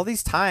college, all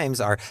these times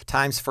are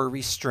times for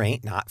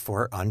restraint, not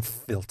for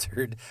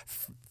unfiltered,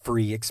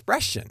 free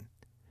expression.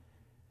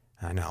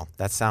 I know,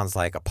 that sounds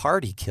like a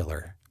party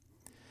killer.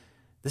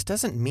 This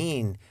doesn't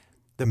mean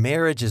the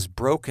marriage is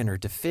broken or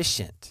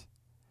deficient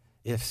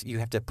if you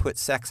have to put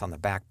sex on the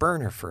back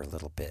burner for a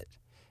little bit.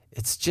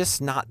 It's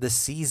just not the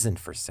season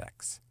for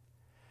sex.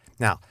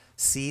 Now,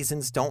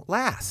 seasons don't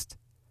last.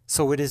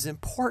 So it is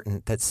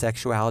important that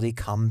sexuality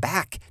come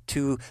back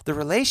to the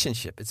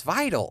relationship. It's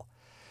vital.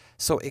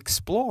 So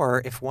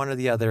explore if one or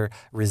the other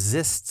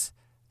resists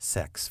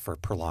sex for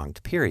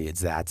prolonged periods,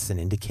 that's an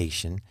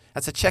indication.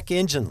 That's a check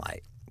engine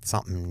light.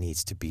 Something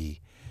needs to be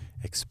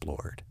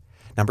explored.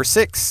 Number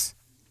 6,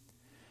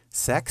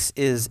 sex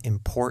is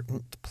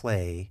important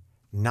play,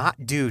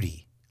 not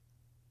duty.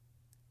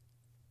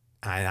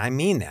 And I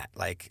mean that.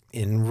 Like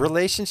in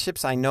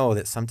relationships, I know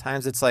that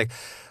sometimes it's like,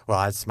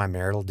 well, it's my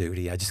marital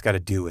duty. I just got to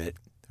do it.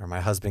 Or my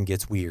husband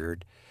gets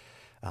weird.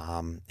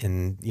 And,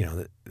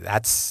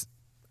 that's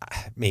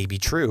maybe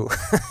true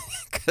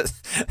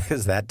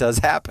because that does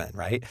happen,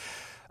 right?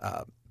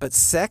 But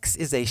sex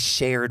is a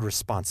shared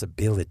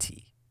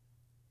responsibility.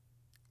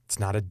 It's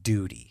not a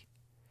duty.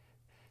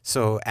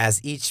 So as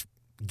each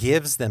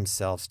gives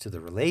themselves to the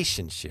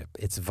relationship,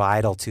 it's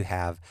vital to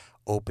have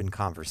open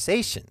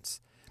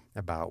conversations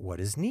about what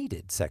is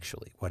needed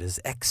sexually, what is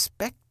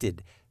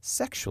expected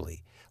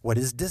sexually, what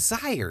is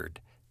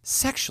desired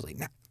sexually.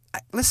 Now,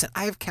 listen,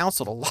 I have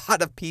counseled a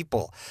lot of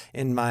people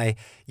in my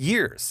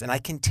years, and I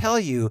can tell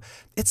you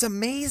it's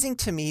amazing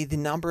to me the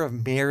number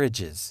of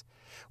marriages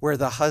where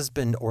the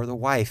husband or the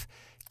wife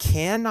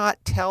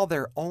cannot tell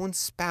their own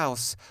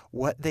spouse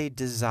what they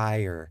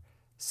desire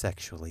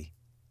sexually.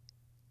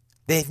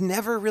 They've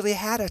never really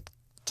had a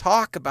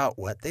talk about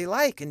what they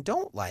like and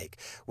don't like,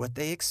 what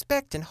they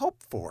expect and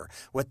hope for,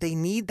 what they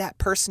need that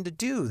person to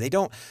do. They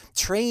don't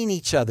train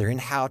each other in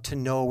how to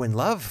know and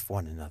love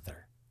one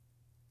another.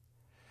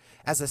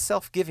 As a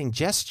self-giving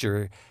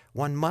gesture,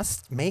 one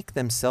must make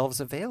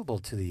themselves available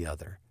to the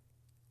other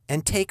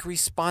and take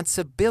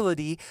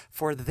responsibility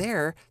for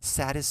their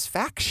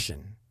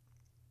satisfaction.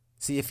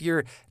 See, if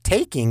you're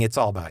taking, it's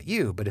all about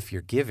you, but if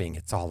you're giving,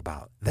 it's all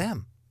about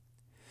them.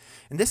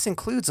 And this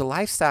includes a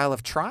lifestyle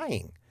of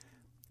trying.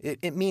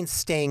 It means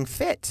staying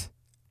fit.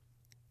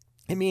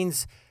 It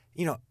means,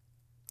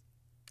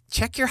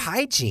 check your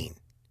hygiene,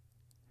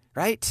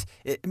 right?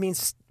 It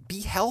means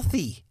be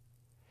healthy.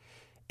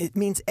 It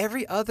means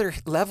every other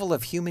level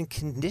of human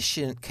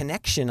connection,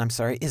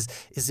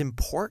 is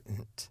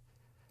important.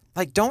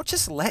 Like, don't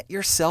just let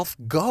yourself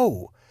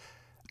go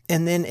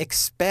and then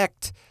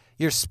expect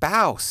your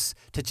spouse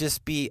to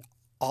just be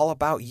all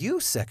about you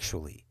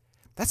sexually.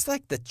 That's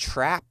like the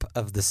trap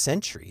of the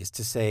century, is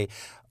to say,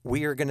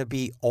 we are going to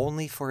be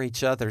only for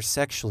each other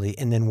sexually,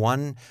 and then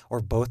one or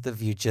both of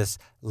you just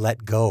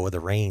let go of the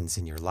reins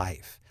in your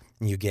life.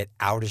 And you get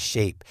out of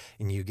shape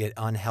and you get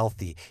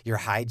unhealthy. Your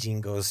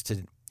hygiene goes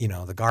to,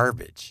 the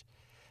garbage.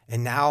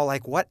 And now,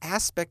 like, what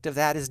aspect of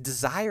that is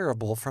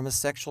desirable from a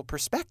sexual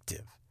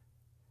perspective?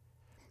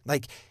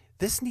 Like,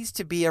 this needs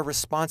to be a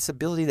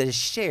responsibility that is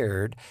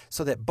shared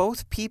so that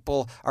both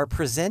people are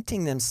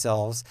presenting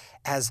themselves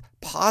as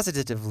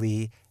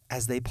positively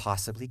as they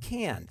possibly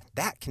can.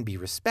 That can be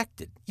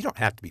respected. You don't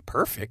have to be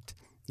perfect.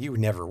 You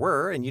never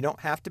were, and you don't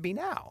have to be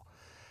now.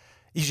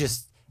 You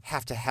just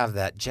have to have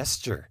that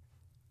gesture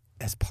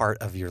as part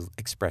of your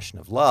expression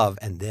of love,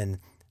 and then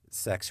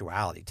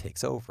sexuality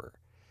takes over.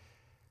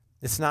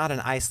 It's not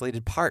an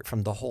isolated part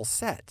from the whole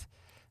set,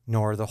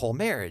 nor the whole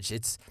marriage.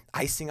 It's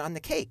icing on the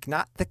cake,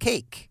 not the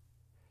cake.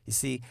 You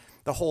see,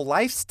 the whole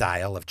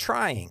lifestyle of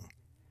trying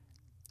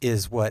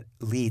is what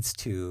leads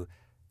to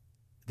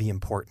the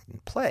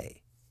important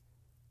play.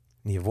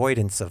 The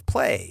avoidance of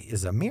play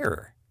is a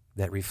mirror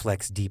that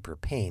reflects deeper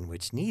pain,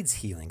 which needs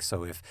healing.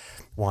 So if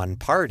one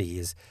party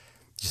is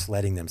just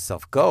letting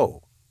themselves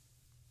go,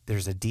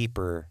 there's a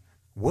deeper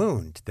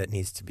wound that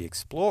needs to be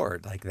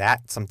explored. Like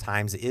that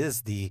sometimes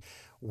is the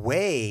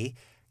way,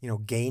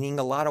 gaining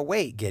a lot of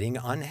weight, getting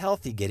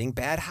unhealthy, getting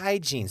bad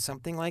hygiene,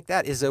 something like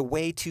that is a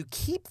way to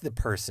keep the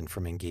person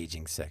from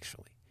engaging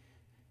sexually.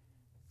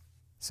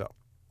 So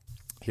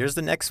here's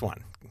the next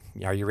one.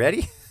 Are you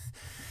ready?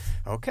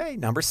 Okay,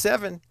 number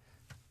 7.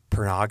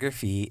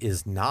 Pornography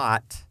is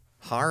not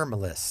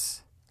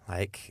harmless.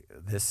 Like,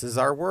 this is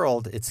our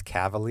world. It's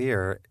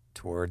cavalier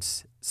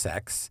towards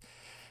sex.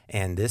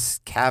 And this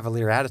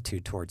cavalier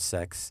attitude towards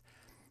sex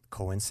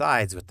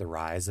coincides with the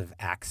rise of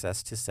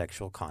access to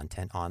sexual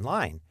content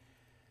online.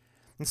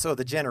 And so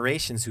the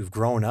generations who've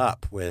grown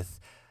up with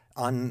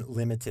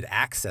unlimited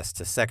access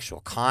to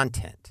sexual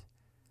content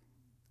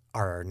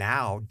are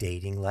now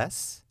dating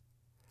less.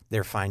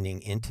 They're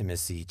finding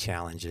intimacy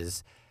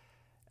challenges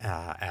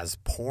as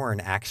porn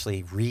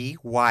actually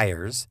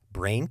rewires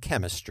brain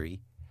chemistry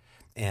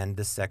and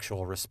the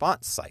sexual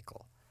response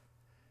cycle.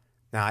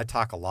 Now, I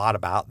talk a lot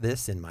about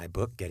this in my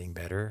book, Getting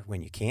Better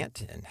When You Can't,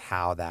 and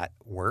how that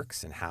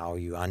works and how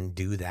you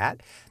undo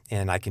that.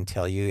 And I can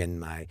tell you, in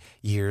my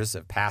years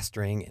of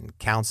pastoring and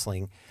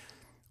counseling,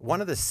 one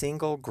of the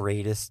single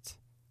greatest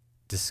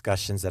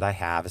discussions that I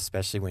have,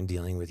 especially when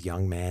dealing with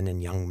young men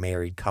and young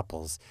married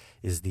couples,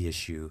 is the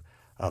issue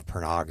of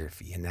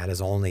pornography. And that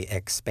has only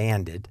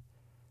expanded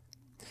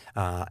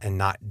and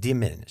not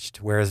diminished.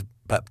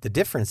 But the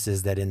difference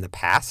is that in the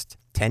past,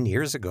 10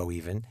 years ago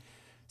even,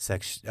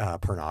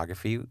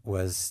 pornography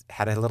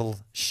had a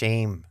little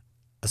shame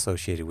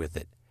associated with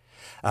it.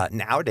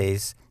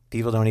 Nowadays,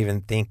 people don't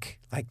even think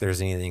like there's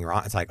anything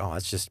wrong. It's like, oh,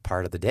 it's just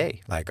part of the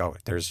day. Like, oh,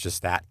 there's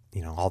just that,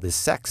 all this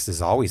sex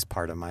is always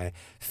part of my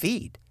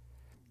feed.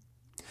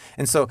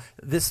 And so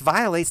this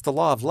violates the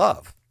law of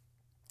love.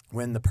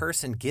 when the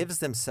person gives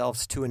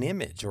themselves to an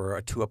image or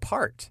to a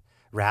part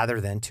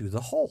rather than to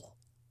the whole,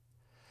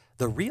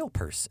 the real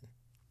person.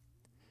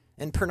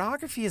 And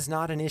pornography is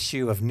not an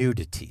issue of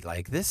nudity.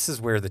 Like, this is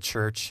where the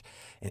church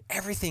and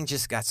everything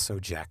just got so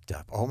jacked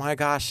up. Oh my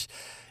gosh,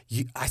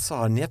 I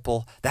saw a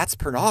nipple. That's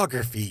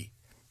pornography.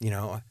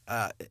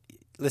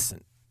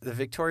 Listen, the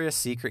Victoria's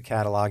Secret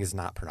catalog is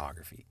not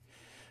pornography.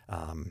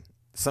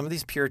 Some of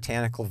these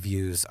puritanical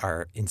views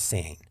are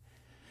insane.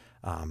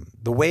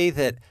 The way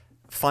that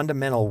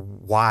fundamental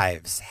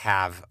wives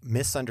have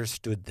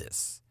misunderstood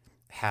this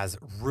has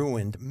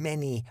ruined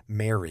many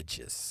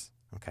marriages,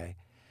 okay?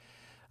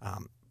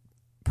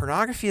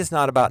 Pornography is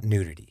not about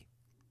nudity,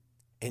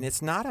 and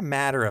it's not a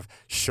matter of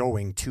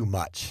showing too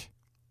much.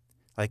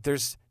 Like,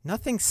 there's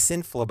nothing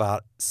sinful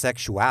about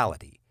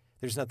sexuality.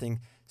 There's nothing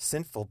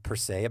sinful per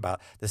se about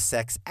the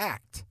sex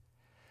act.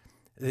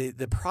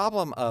 The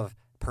problem of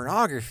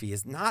pornography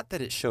is not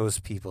that it shows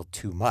people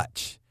too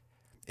much.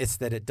 It's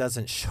that it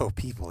doesn't show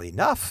people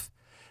enough.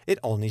 It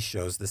only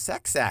shows the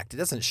sex act. It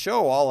doesn't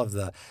show all of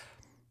the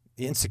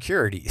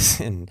insecurities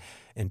and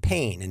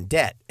pain and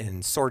debt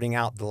and sorting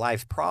out the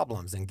life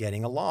problems and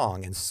getting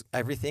along and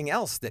everything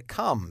else that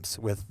comes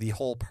with the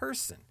whole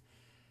person.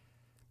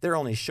 They're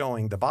only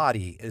showing the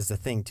body as the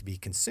thing to be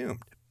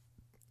consumed,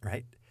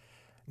 right?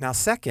 Now,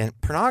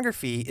 second,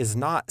 pornography is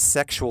not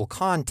sexual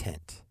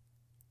content.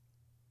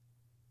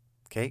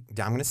 Okay,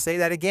 I'm going to say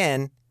that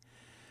again.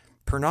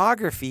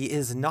 Pornography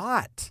is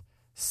not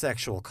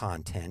sexual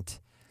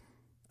content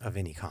of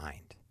any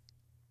kind.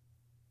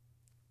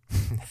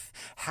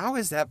 How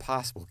is that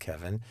possible,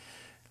 Kevin?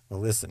 Well,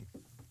 listen.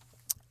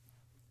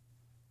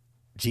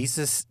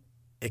 Jesus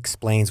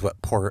explains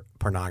what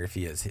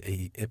pornography is.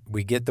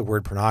 We get the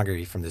word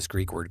pornography from this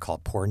Greek word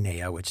called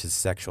porneia, which is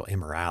sexual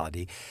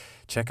immorality.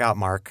 Check out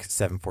Mark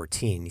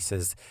 7:14. He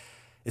says,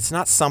 it's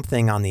not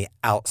something on the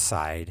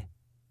outside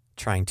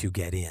trying to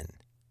get in,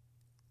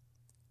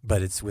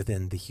 but it's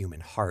within the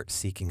human heart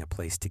seeking a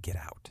place to get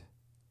out.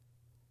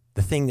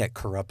 The thing that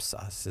corrupts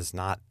us is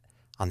not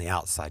on the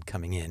outside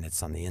coming in,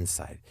 it's on the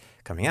inside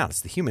coming out.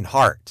 It's the human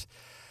heart.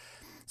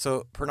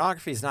 So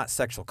pornography is not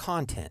sexual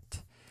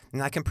content.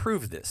 And I can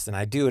prove this, and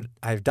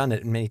I've done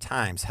it many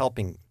times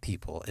helping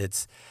people.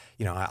 It's,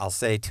 I'll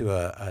say to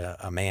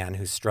a man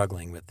who's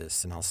struggling with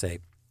this, and I'll say,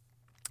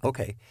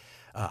 okay,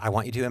 I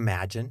want you to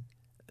imagine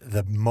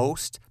the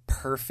most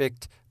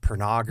perfect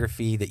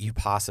pornography that you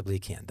possibly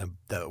can.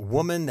 The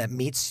woman that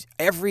meets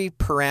every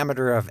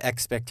parameter of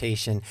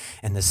expectation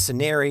and the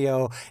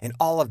scenario and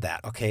all of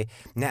that, okay?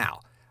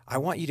 Now, I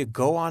want you to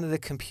go onto the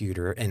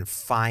computer and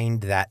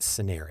find that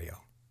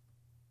scenario.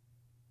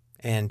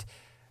 And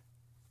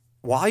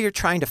while you're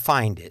trying to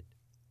find it,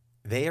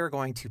 they are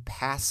going to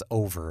pass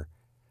over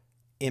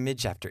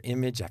image after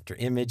image after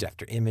image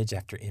after image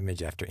after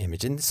image after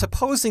image. And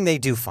supposing they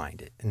do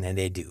find it, and then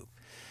they do,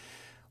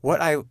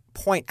 what I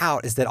point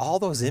out is that all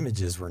those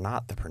images were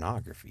not the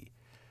pornography.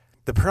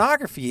 The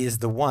pornography is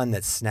the one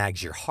that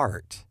snags your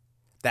heart,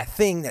 that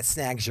thing that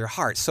snags your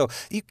heart. So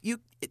the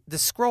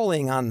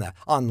scrolling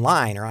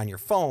online or on your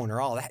phone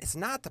or all that, it's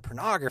not the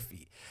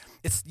pornography.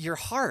 It's your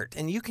heart,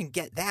 and you can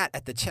get that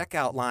at the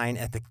checkout line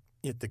at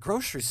the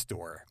grocery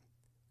store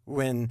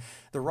when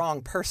the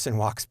wrong person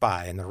walks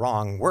by in the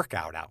wrong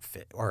workout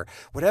outfit or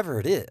whatever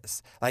it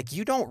is. Like,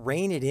 you don't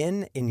rein it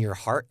in your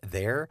heart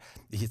there.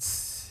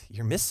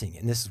 You're missing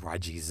it. And this is why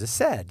Jesus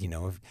said,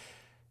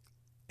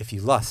 if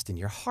you lust in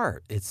your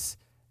heart,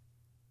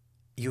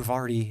 you've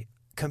already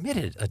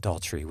committed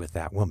adultery with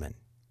that woman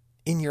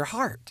in your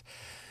heart.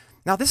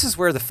 Now, this is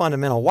where the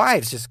fundamental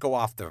wives just go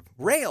off the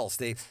rails.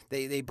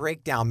 They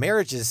break down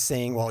marriages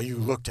saying, well, you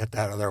looked at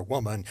that other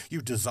woman,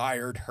 you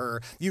desired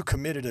her, you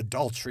committed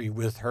adultery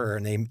with her,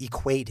 and they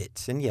equate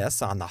it. And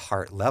yes, on the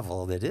heart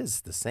level, it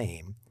is the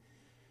same.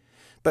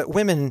 But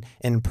women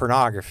in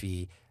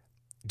pornography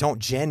don't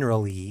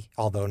generally,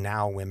 although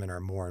now women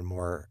are more and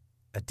more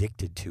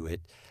addicted to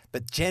it,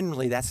 but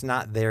generally that's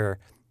not their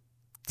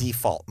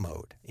default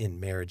mode in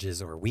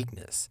marriages or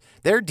weakness.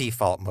 Their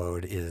default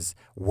mode is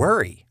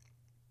worry.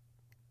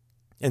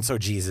 And so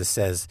Jesus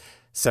says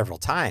several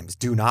times,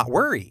 do not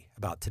worry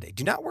about today.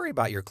 Do not worry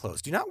about your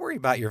clothes. Do not worry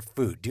about your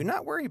food. Do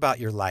not worry about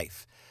your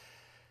life.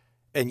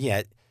 And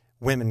yet,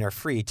 women are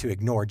free to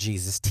ignore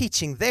Jesus'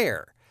 teaching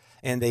there.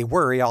 And they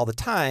worry all the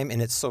time, and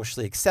it's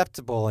socially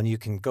acceptable, and you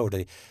can go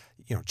to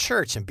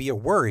church and be a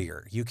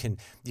worrier. You can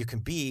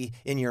be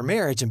in your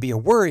marriage and be a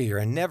worrier,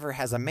 and never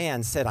has a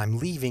man said, I'm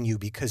leaving you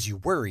because you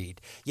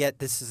worried. Yet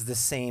this is the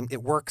same.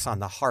 It works on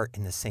the heart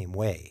in the same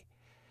way.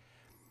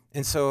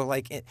 And so,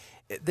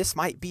 this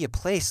might be a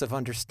place of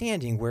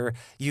understanding where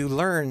you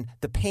learn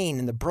the pain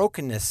and the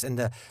brokenness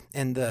and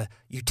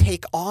you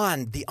take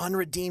on the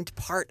unredeemed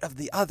part of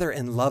the other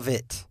and love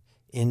it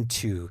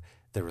into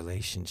the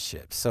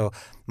relationship. So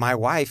my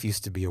wife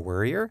used to be a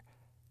worrier,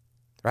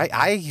 right?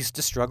 I used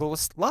to struggle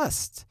with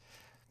lust.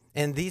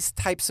 And these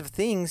types of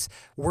things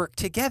work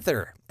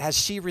together. As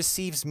she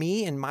receives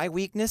me in my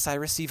weakness, I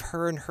receive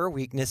her in her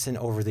weakness. And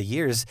over the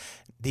years,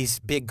 these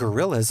big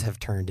gorillas have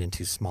turned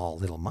into small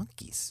little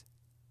monkeys.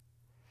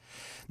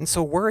 And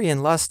so worry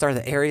and lust are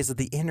the areas of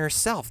the inner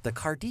self, the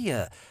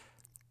cardia,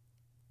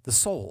 the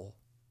soul,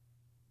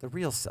 the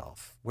real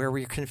self, where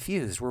we're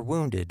confused, we're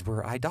wounded,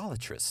 we're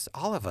idolatrous.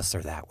 All of us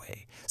are that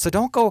way. So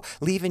don't go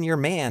leaving your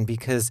man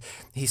because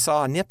he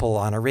saw a nipple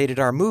on a rated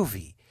R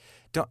movie.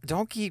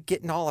 Don't keep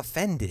getting all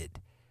offended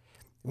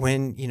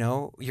when,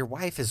 your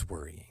wife is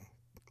worrying.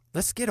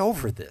 Let's get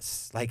over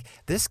this. Like,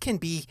 this can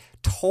be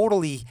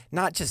totally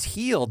not just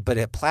healed, but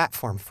a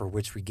platform for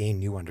which we gain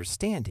new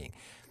understanding.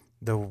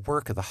 The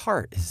work of the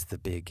heart is the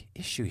big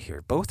issue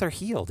here. Both are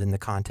healed in the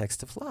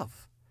context of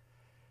love,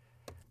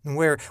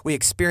 where we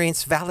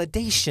experience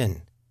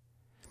validation,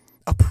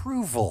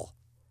 approval,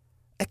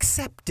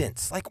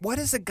 acceptance. Like, what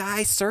is a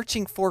guy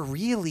searching for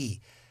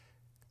really?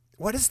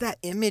 What does that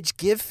image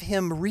give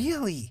him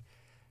really?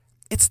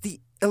 It's the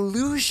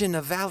illusion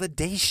of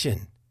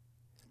validation.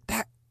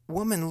 That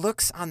woman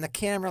looks on the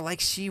camera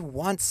like she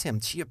wants him.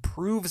 She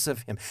approves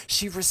of him.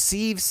 She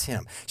receives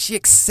him. She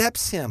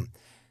accepts him.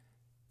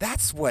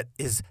 That's what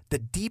is the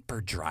deeper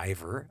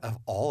driver of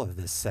all of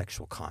this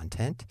sexual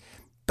content.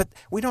 But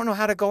we don't know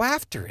how to go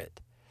after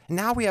it.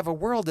 Now we have a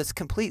world that's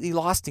completely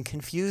lost and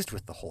confused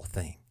with the whole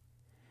thing.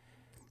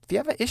 If you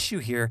have an issue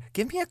here,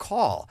 give me a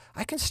call.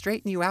 I can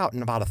straighten you out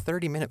in about a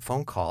 30-minute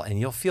phone call, and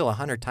you'll feel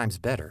 100 times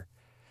better.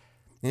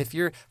 And if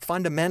you're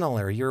fundamental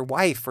or your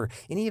wife or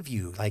any of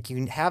you, like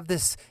you have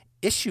this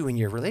issue in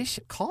your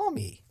relationship, call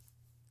me.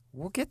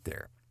 We'll get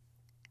there.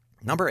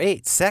 Number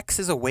 8, sex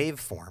is a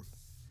waveform.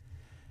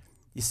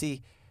 You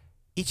see,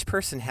 each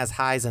person has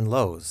highs and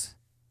lows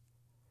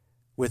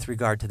with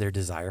regard to their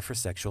desire for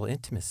sexual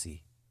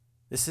intimacy.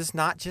 This is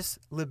not just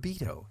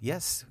libido.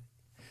 Yes,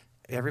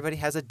 everybody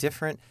has a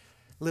different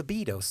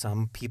libido.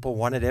 Some people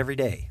want it every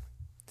day.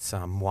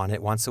 Some want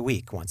it once a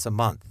week, once a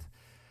month,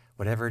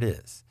 whatever it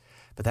is.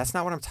 But that's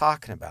not what I'm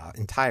talking about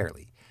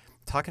entirely.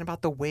 I'm talking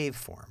about the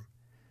waveform.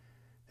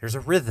 There's a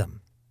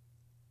rhythm.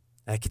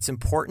 Like, it's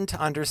important to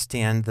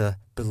understand the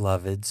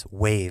beloved's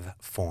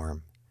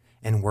waveform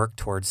and work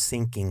towards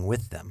syncing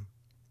with them.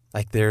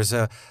 Like, there's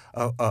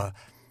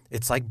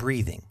it's like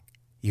breathing.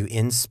 You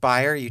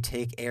inspire, you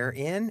take air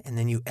in, and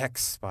then you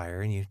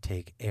expire and you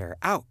take air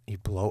out. You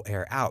blow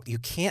air out. You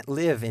can't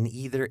live in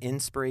either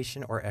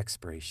inspiration or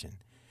expiration.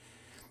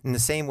 In the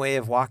same way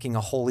of walking a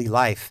holy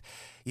life,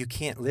 you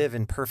can't live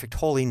in perfect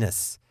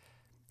holiness.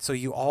 So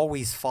you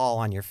always fall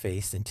on your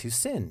face into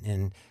sin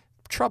and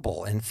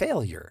trouble and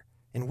failure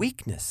and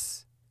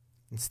weakness.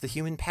 It's the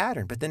human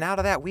pattern. But then out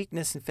of that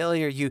weakness and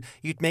failure, you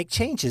make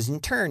changes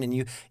and turn and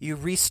you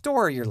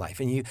restore your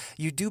life and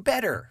you do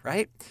better,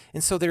 right?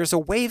 And so there's a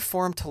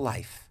waveform to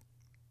life.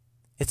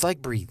 It's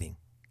like breathing.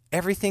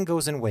 Everything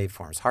goes in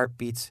waveforms.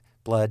 Heartbeats,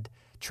 blood,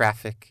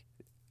 traffic,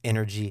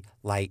 energy,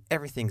 light,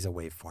 everything's a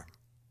waveform.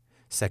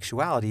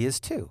 Sexuality is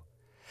too.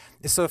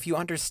 So if you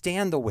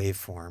understand the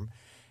waveform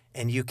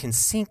and you can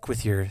sync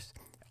with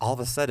all of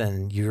a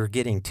sudden you're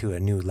getting to a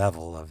new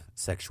level of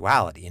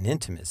sexuality and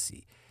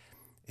intimacy.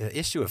 The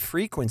issue of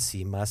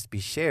frequency must be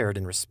shared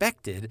and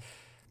respected,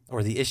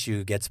 or the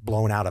issue gets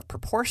blown out of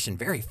proportion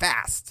very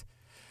fast.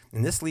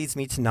 And this leads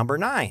me to number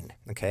 9,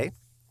 okay?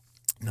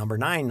 Number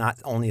 9, not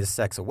only is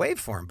sex a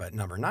waveform, but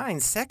number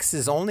 9, sex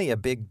is only a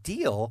big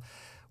deal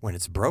when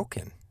it's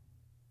broken.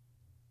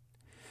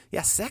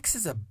 Yeah, sex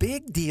is a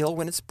big deal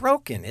when it's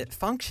broken. It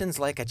functions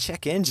like a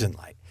check engine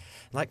light.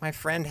 Like my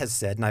friend has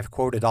said, and I've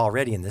quoted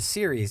already in this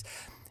series,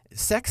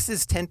 sex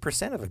is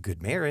 10% of a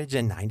good marriage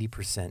and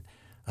 90%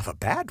 of a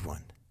bad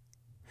one.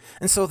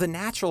 And so the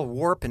natural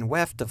warp and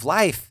weft of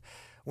life,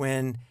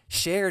 when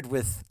shared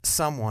with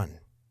someone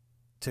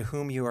to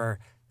whom you are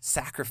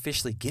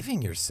sacrificially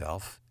giving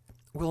yourself,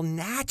 will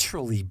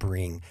naturally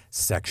bring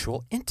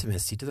sexual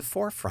intimacy to the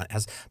forefront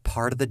as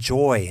part of the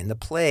joy and the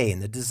play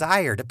and the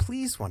desire to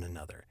please one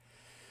another.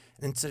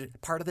 And it's a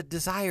part of the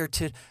desire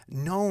to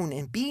known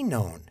and be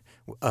known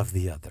of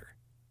the other.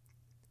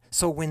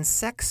 So when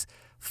sex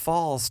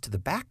falls to the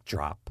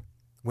backdrop,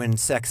 when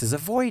sex is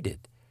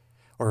avoided,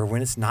 or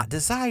when it's not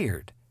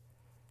desired,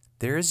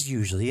 there is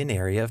usually an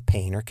area of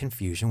pain or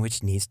confusion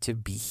which needs to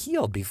be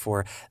healed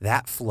before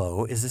that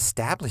flow is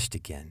established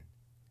again.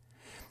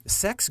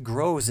 Sex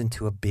grows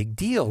into a big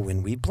deal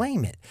when we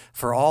blame it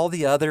for all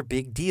the other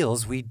big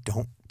deals we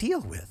don't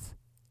deal with.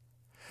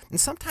 And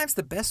sometimes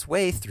the best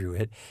way through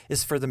it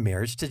is for the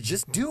marriage to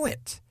just do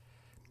it.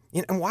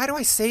 And why do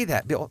I say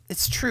that? Bill,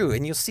 it's true,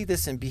 and you'll see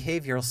this in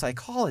behavioral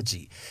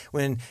psychology.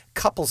 When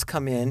couples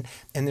come in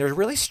and they're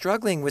really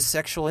struggling with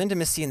sexual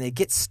intimacy and they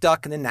get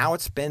stuck, and then now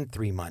it's been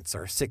 3 months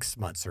or 6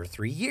 months or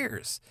 3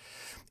 years.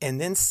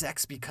 And then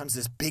sex becomes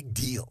this big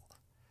deal.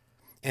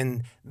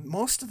 And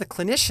most of the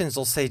clinicians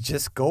will say,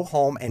 just go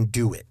home and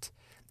do it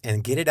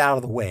and get it out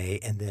of the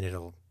way, and then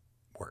it'll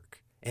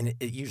work. And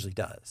it usually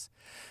does.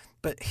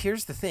 But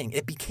here's the thing.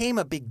 It became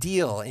a big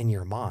deal in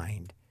your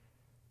mind.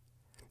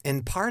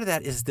 And part of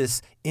that is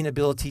this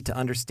inability to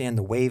understand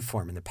the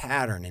waveform and the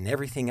pattern and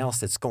everything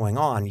else that's going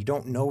on. You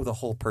don't know the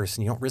whole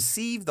person. You don't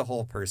receive the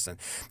whole person.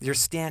 You're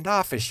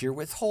standoffish. You're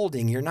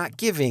withholding. You're not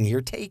giving.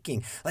 You're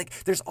taking.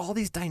 Like, there's all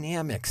these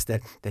dynamics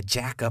that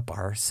jack up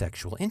our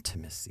sexual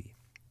intimacy.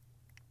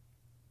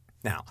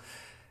 Now,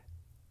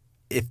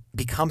 it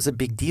becomes a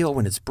big deal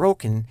when it's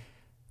broken.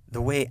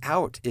 The way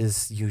out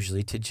is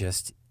usually to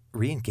just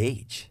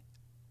re-engage.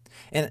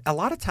 And a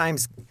lot of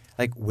times,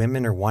 like,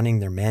 women are wanting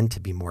their men to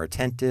be more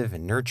attentive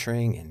and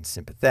nurturing and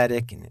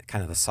sympathetic and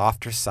kind of the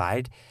softer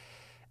side.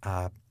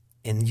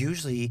 And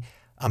usually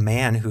a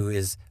man who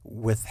is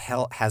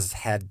has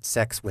had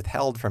sex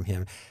withheld from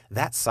him,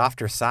 that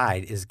softer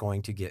side is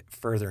going to get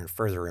further and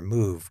further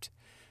removed.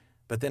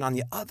 But then on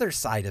the other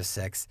side of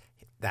sex,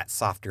 that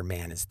softer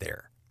man is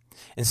there.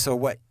 And so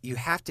what you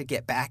have to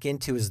get back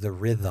into is the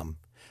rhythm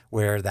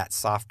where that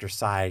softer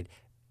side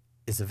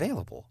is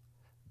available,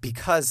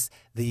 because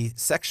the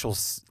sexual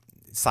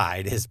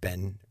side has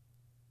been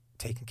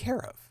taken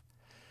care of.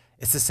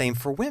 It's the same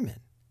for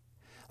women.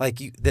 Like,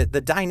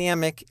 the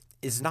dynamic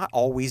is not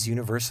always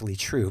universally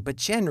true, but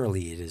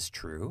generally it is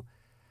true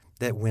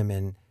that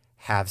women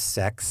have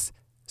sex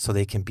so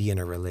they can be in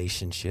a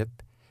relationship,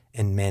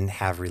 and men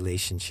have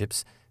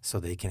relationships so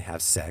they can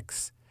have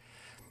sex.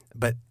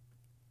 But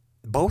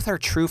both are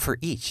true for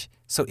each.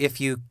 So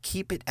if you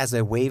keep it as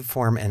a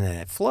waveform and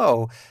a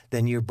flow,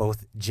 then you're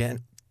both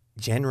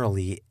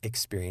generally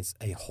experience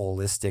a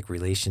holistic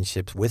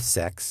relationship with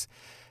sex,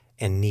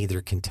 and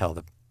neither can tell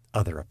the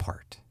other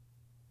apart.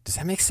 Does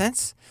that make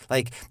sense?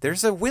 Like,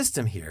 there's a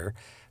wisdom here,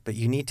 but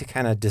you need to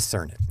kind of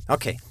discern it.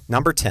 Okay,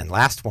 number 10,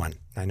 last one.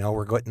 I know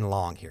we're getting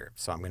long here,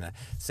 so I'm going to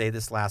say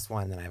this last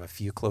one, and then I have a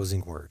few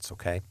closing words,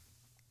 okay?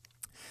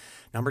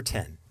 Number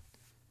 10,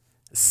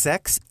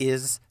 sex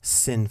is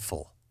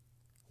sinful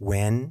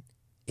when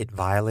it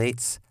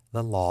violates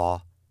the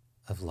law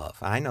of love.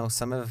 I know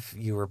some of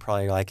you are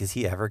probably like, is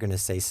he ever going to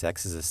say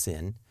sex is a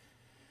sin?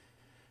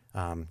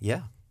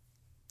 Yeah,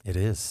 it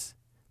is.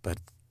 But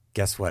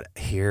guess what?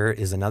 Here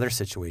is another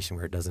situation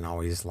where it doesn't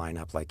always line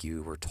up like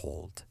you were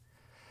told.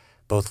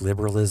 Both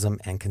liberalism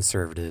and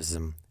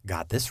conservatism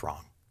got this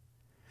wrong.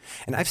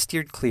 And I've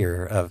steered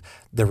clear of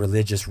the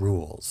religious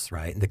rules,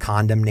 right? The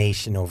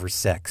condemnation over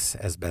sex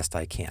as best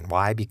I can.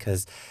 Why?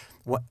 Because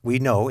what we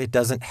know, it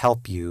doesn't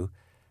help you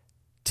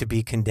to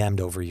be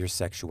condemned over your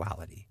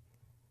sexuality.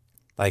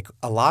 Like,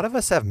 a lot of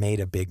us have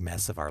made a big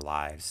mess of our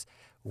lives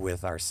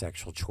with our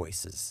sexual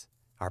choices,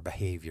 our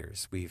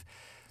behaviors. We've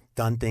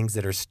done things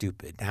that are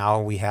stupid.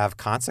 Now we have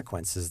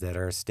consequences that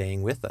are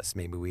staying with us.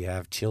 Maybe we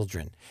have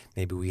children.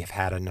 Maybe we have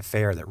had an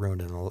affair that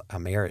ruined a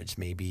marriage.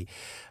 Maybe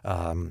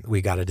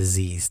we got a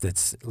disease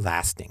that's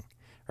lasting,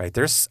 right?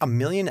 There's a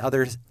million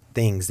other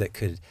things that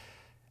could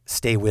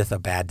stay with a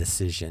bad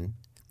decision.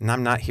 And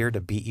I'm not here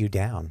to beat you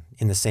down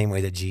in the same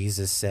way that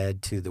Jesus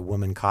said to the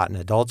woman caught in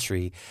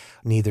adultery,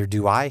 neither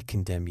do I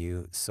condemn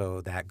you.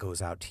 So that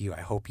goes out to you.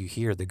 I hope you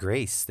hear the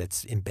grace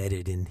that's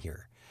embedded in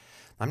here.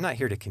 I'm not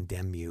here to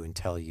condemn you and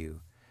tell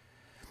you.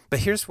 But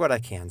here's what I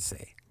can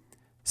say.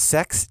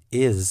 Sex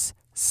is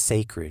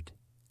sacred.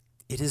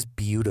 It is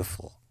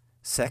beautiful.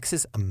 Sex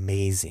is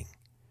amazing.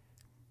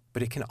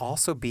 But it can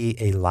also be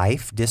a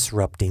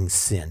life-disrupting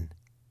sin.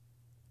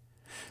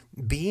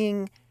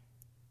 Being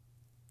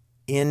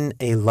in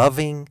a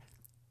loving,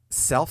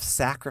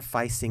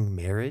 self-sacrificing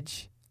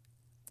marriage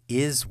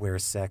is where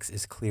sex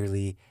is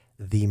clearly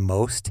the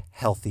most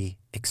healthy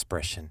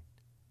expression.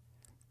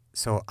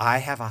 So I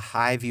have a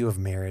high view of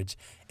marriage,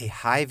 a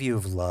high view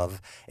of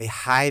love, a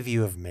high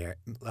view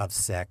of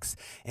sex,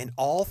 and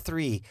all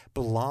three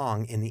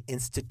belong in the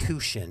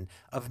institution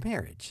of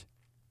marriage.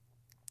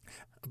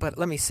 But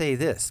let me say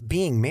this,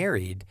 being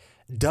married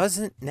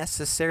doesn't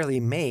necessarily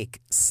make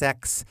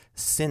sex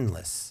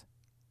sinless.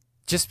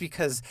 Just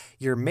because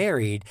you're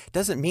married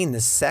doesn't mean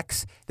the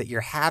sex that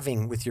you're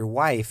having with your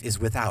wife is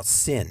without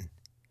sin.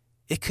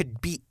 It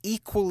could be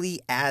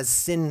equally as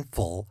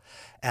sinful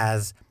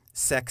as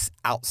sex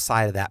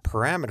outside of that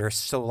parameter,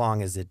 so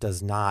long as it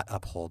does not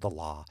uphold the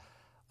law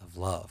of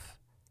love.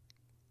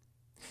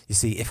 You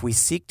see, if we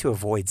seek to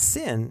avoid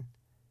sin,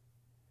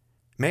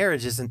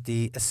 marriage isn't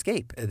the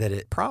escape that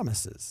it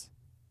promises.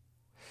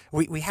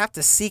 We have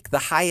to seek the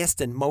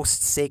highest and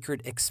most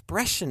sacred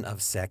expression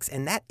of sex,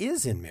 and that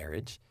is in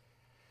marriage.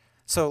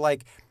 So,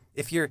 like,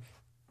 if you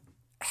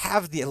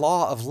have the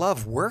law of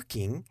love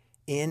working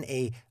in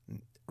a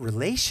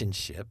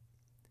relationship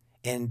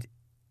and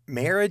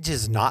marriage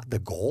is not the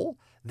goal,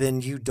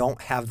 then you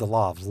don't have the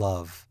law of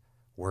love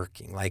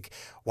working. Like,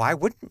 why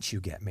wouldn't you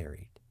get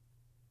married?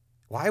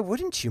 Why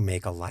wouldn't you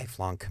make a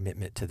lifelong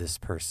commitment to this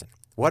person?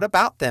 What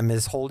about them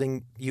is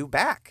holding you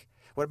back?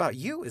 What about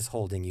you is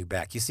holding you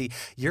back? You see,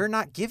 you're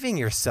not giving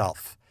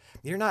yourself.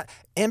 You're not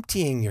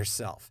emptying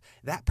yourself.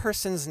 That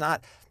person's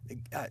not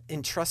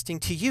entrusting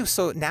to you.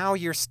 So now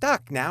you're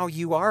stuck. Now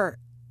you are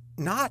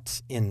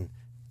not in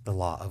the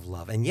law of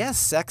love. And yes,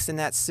 sex in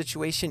that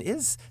situation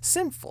is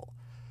sinful.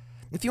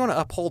 If you want to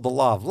uphold the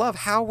law of love,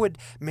 how would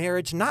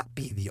marriage not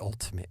be the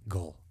ultimate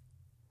goal?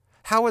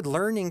 How would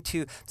learning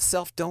to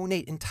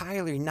self-donate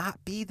entirely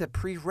not be the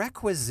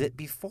prerequisite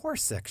before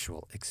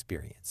sexual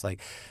experience? Like,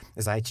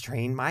 as I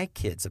train my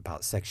kids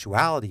about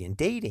sexuality and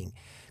dating,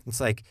 it's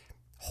like,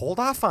 Hold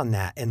off on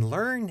that and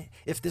learn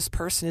if this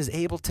person is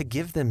able to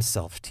give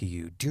themselves to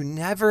you. Do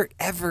never,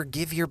 ever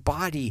give your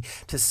body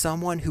to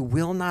someone who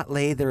will not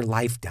lay their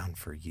life down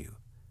for you.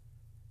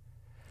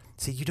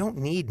 See, you don't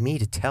need me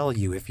to tell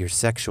you if your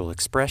sexual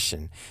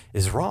expression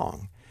is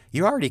wrong.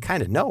 You already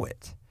kind of know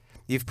it.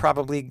 You've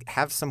probably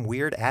have some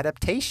weird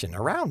adaptation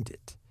around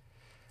it.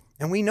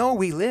 And we know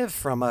we live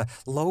from a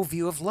low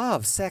view of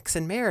love, sex,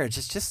 and marriage.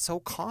 It's just so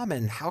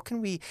common. How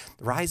can we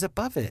rise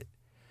above it?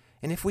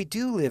 And if we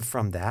do live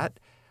from that,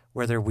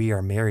 whether we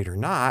are married or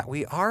not,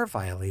 we are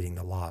violating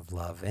the law of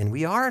love and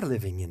we are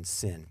living in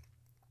sin.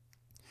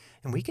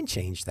 And we can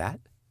change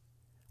that.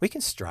 We can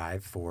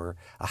strive for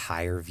a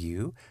higher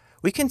view.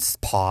 We can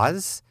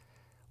pause.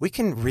 We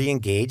can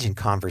re-engage in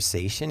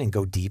conversation and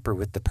go deeper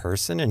with the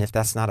person. And if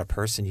that's not a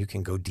person you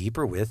can go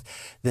deeper with,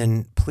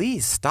 then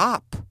please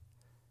stop.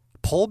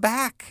 Pull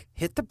back.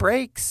 Hit the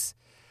brakes.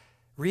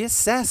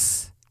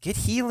 Reassess. Get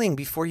healing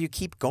before you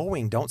keep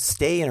going. Don't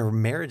stay in a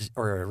marriage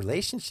or a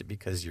relationship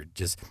because you're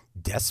just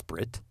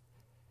desperate.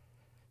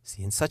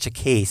 See, in such a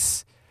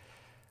case,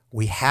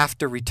 we have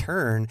to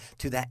return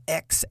to that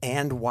X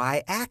and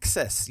Y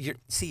axis.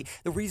 See,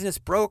 the reason it's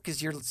broke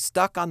is you're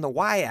stuck on the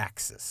Y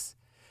axis.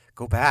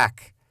 Go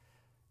back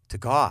to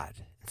God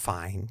and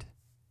find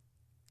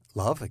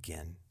love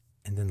again,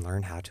 and then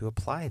learn how to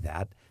apply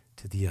that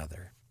to the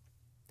other.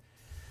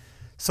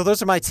 So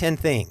those are my 10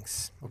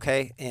 things,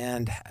 okay?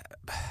 And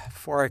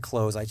before I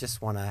close, I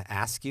just want to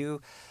ask you,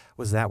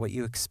 was that what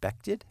you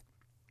expected?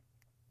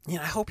 I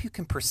hope you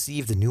can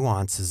perceive the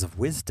nuances of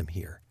wisdom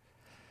here.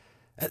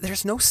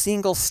 There's no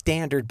single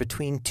standard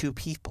between two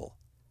people.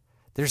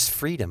 There's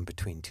freedom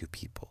between two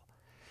people.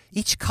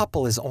 Each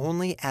couple is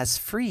only as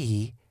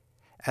free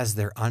as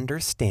their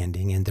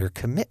understanding and their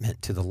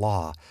commitment to the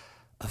law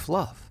of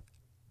love.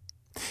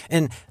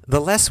 And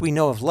the less we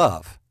know of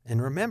love,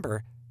 and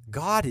remember,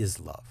 God is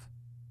love.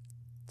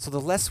 So the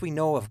less we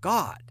know of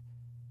God,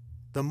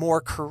 the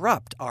more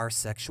corrupt our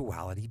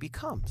sexuality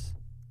becomes.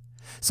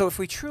 So if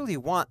we truly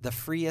want the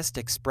freest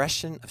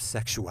expression of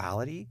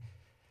sexuality,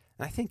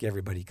 and I think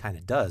everybody kind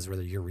of does,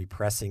 whether you're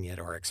repressing it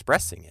or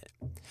expressing it,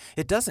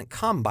 it doesn't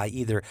come by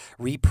either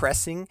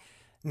repressing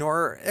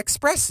nor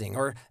expressing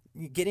or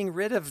getting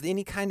rid of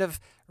any kind of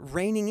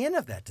reining in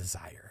of that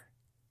desire.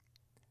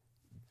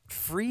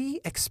 Free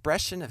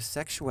expression of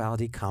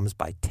sexuality comes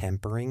by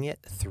tempering it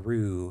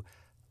through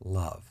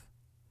love.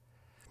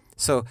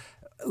 So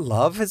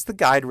love is the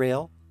guide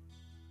rail,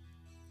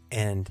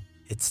 and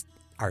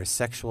our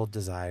sexual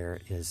desire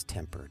is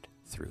tempered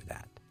through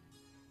that.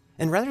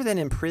 And rather than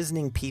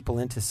imprisoning people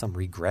into some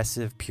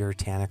regressive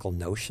puritanical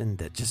notion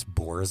that just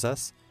bores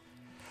us,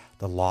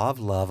 the law of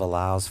love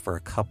allows for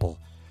a couple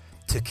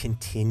to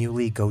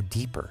continually go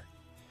deeper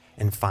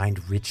and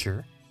find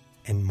richer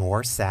and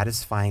more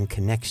satisfying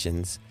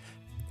connections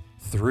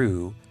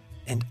through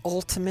and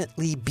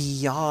ultimately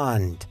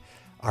beyond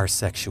our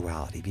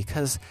sexuality,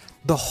 because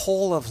the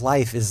whole of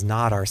life is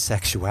not our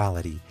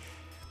sexuality.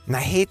 And I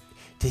hate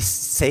to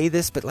say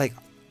this, but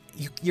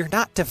you're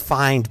not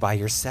defined by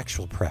your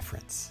sexual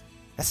preference.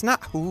 That's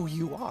not who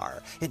you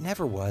are. It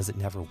never was. It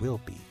never will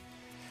be.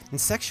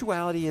 And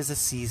sexuality is a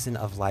season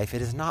of life.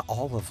 It is not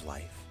all of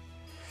life.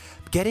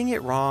 Getting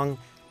it wrong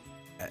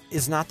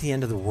is not the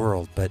end of the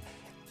world, but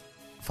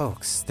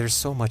folks, there's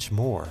so much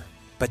more.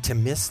 But to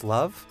miss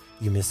love,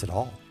 you miss it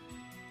all.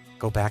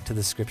 Go back to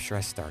the scripture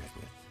I started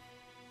with.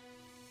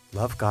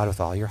 Love God with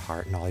all your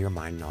heart and all your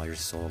mind and all your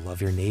soul. Love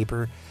your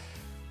neighbor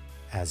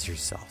as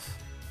yourself.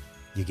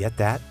 You get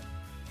that,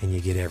 and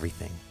you get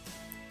everything.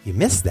 You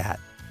miss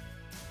that,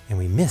 and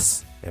we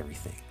miss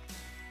everything.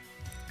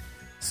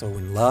 So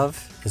when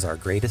love is our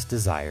greatest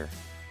desire,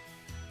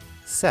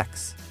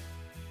 sex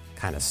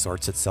kind of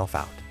sorts itself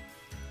out.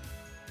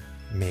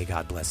 May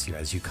God bless you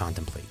as you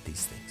contemplate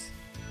these things.